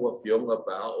tāua fionga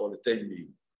pa o le teimi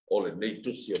o le nei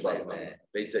tusi a wala.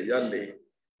 Peita iane.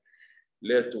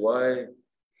 Le tuai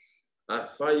a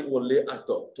whai o le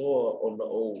ato toa o na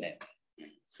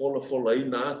o fola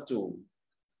ina atu.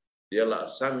 Ia la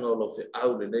asanga o lo fe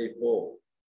au le nei po.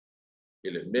 I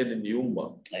le MELENIUMA.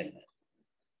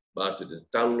 Mātu te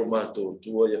talo mātu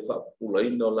tua ia whapula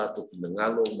ina o lato ki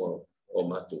ngalo o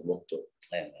mātu moto.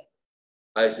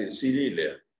 Ai se siri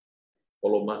lea, o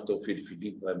lo mātou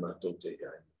whiriwhiri ai mātou te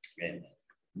iai.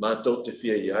 Mātou te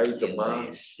whia iai te mā,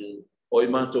 o i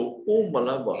mātou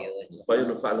umalawa, whai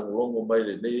ana whalangolongo mai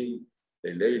le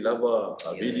nei lava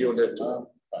a video le tu.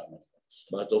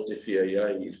 Mātou te whia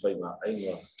iai i whai ngā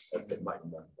ainga o te mai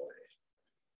mātou.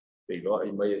 Pei loa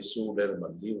i mai Iesu lera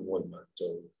mandiu mo i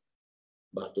mātou.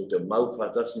 Mātou te mau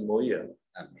whatasi mo ia,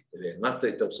 le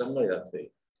ngata i tau sanga i a whai.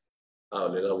 A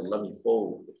le lau langi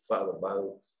fōu e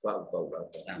whaabau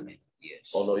rata. Amen.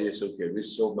 Yes. Ono Iesu ke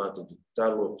riso mātou te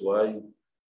talo tuai.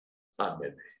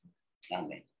 Amen.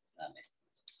 Amen. Amen.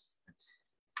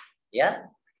 Ya.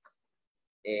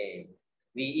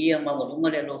 Vi ia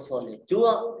mamalunga le lo fo le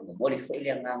tua, mo moli fo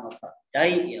ile nganga fa.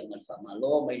 Dai ia mal fa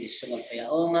malo mai le sunga fa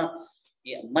onga.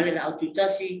 Ia male la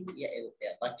aututasi ia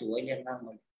e batu ile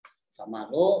nganga. Fa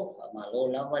malo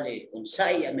lava le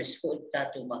onsai a mesko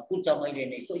tatu mafuta mai le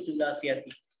nei ko tu la fiati.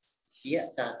 Ia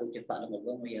tatu te fa no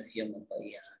mo ia fia mo pa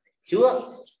ia.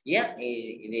 Tua ia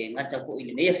e ngata fo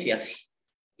ile nei fiafi.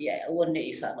 Ia o ne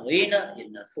i fa marina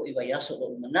ina fo i vai aso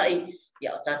lo manai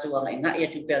ia tatu anga inga ia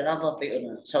tu pe lava pe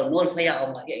ona sa no fa ia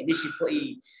o ia inisi fo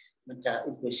i menta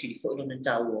u ko si fo lo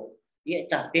nta o. Ia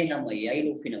ta pena mai ai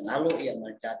lo fina ngalo ia ma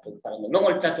tatu fa no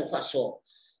lo tatu fa so.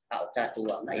 Au tatu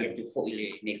anga ia tu fo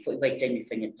ile ne fo i vai temi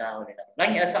fenga tau le.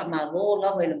 Langi a fa malo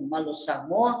lava ile malo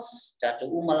Samoa tatu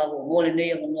umala go ngole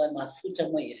nei mo ma futa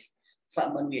mai ai.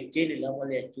 Fa manu tele lava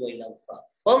le tu i lau fa.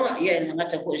 Fonga ia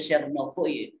ngata fo sia no fo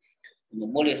i. Mo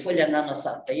mole fo le ngana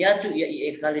fa ta ia tu ia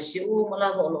e kale si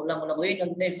umala go lo lango ina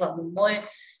nei fa mo moe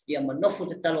ia manofu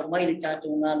te talo mai le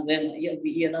tatu ngan wenga ia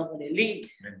bi ia lava le li.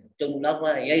 Tonu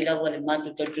lava ia lava le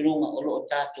matu tulunga o lo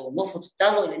tatu nofu te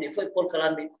talo ne foi por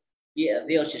kalambe. Ia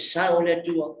veo se sao le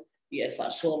tua ia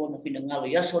fa solo no fina ngalo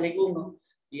ia sole unga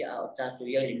ia au tatu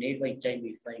ia le nei vai tai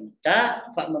mi fai ta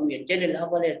fa ma mi tele la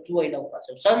vale tu ai lau fa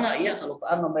sanga ia alo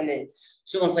fa anga mele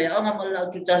sunga fai anga mala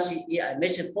tu tasi ia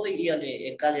mese foi ia le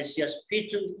e kale sia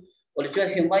fitu o le tu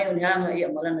fi mai o hanga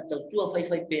ia malana tau tu fai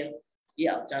pe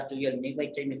ia au tatu ia le nei vai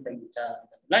tai mi fai ta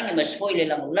langi mas foi le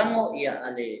lango ia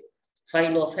ale fai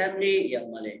lo family ia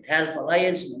male health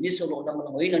alliance ni so lo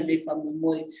lango ina le family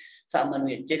moi fa ma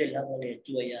mi tele la vale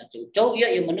tu ia tu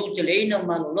ia manu tele ina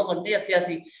ma lo ne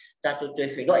fi Tato te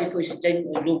whi loi fui se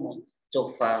tēnu o lumo tō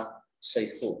whā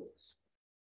seifua.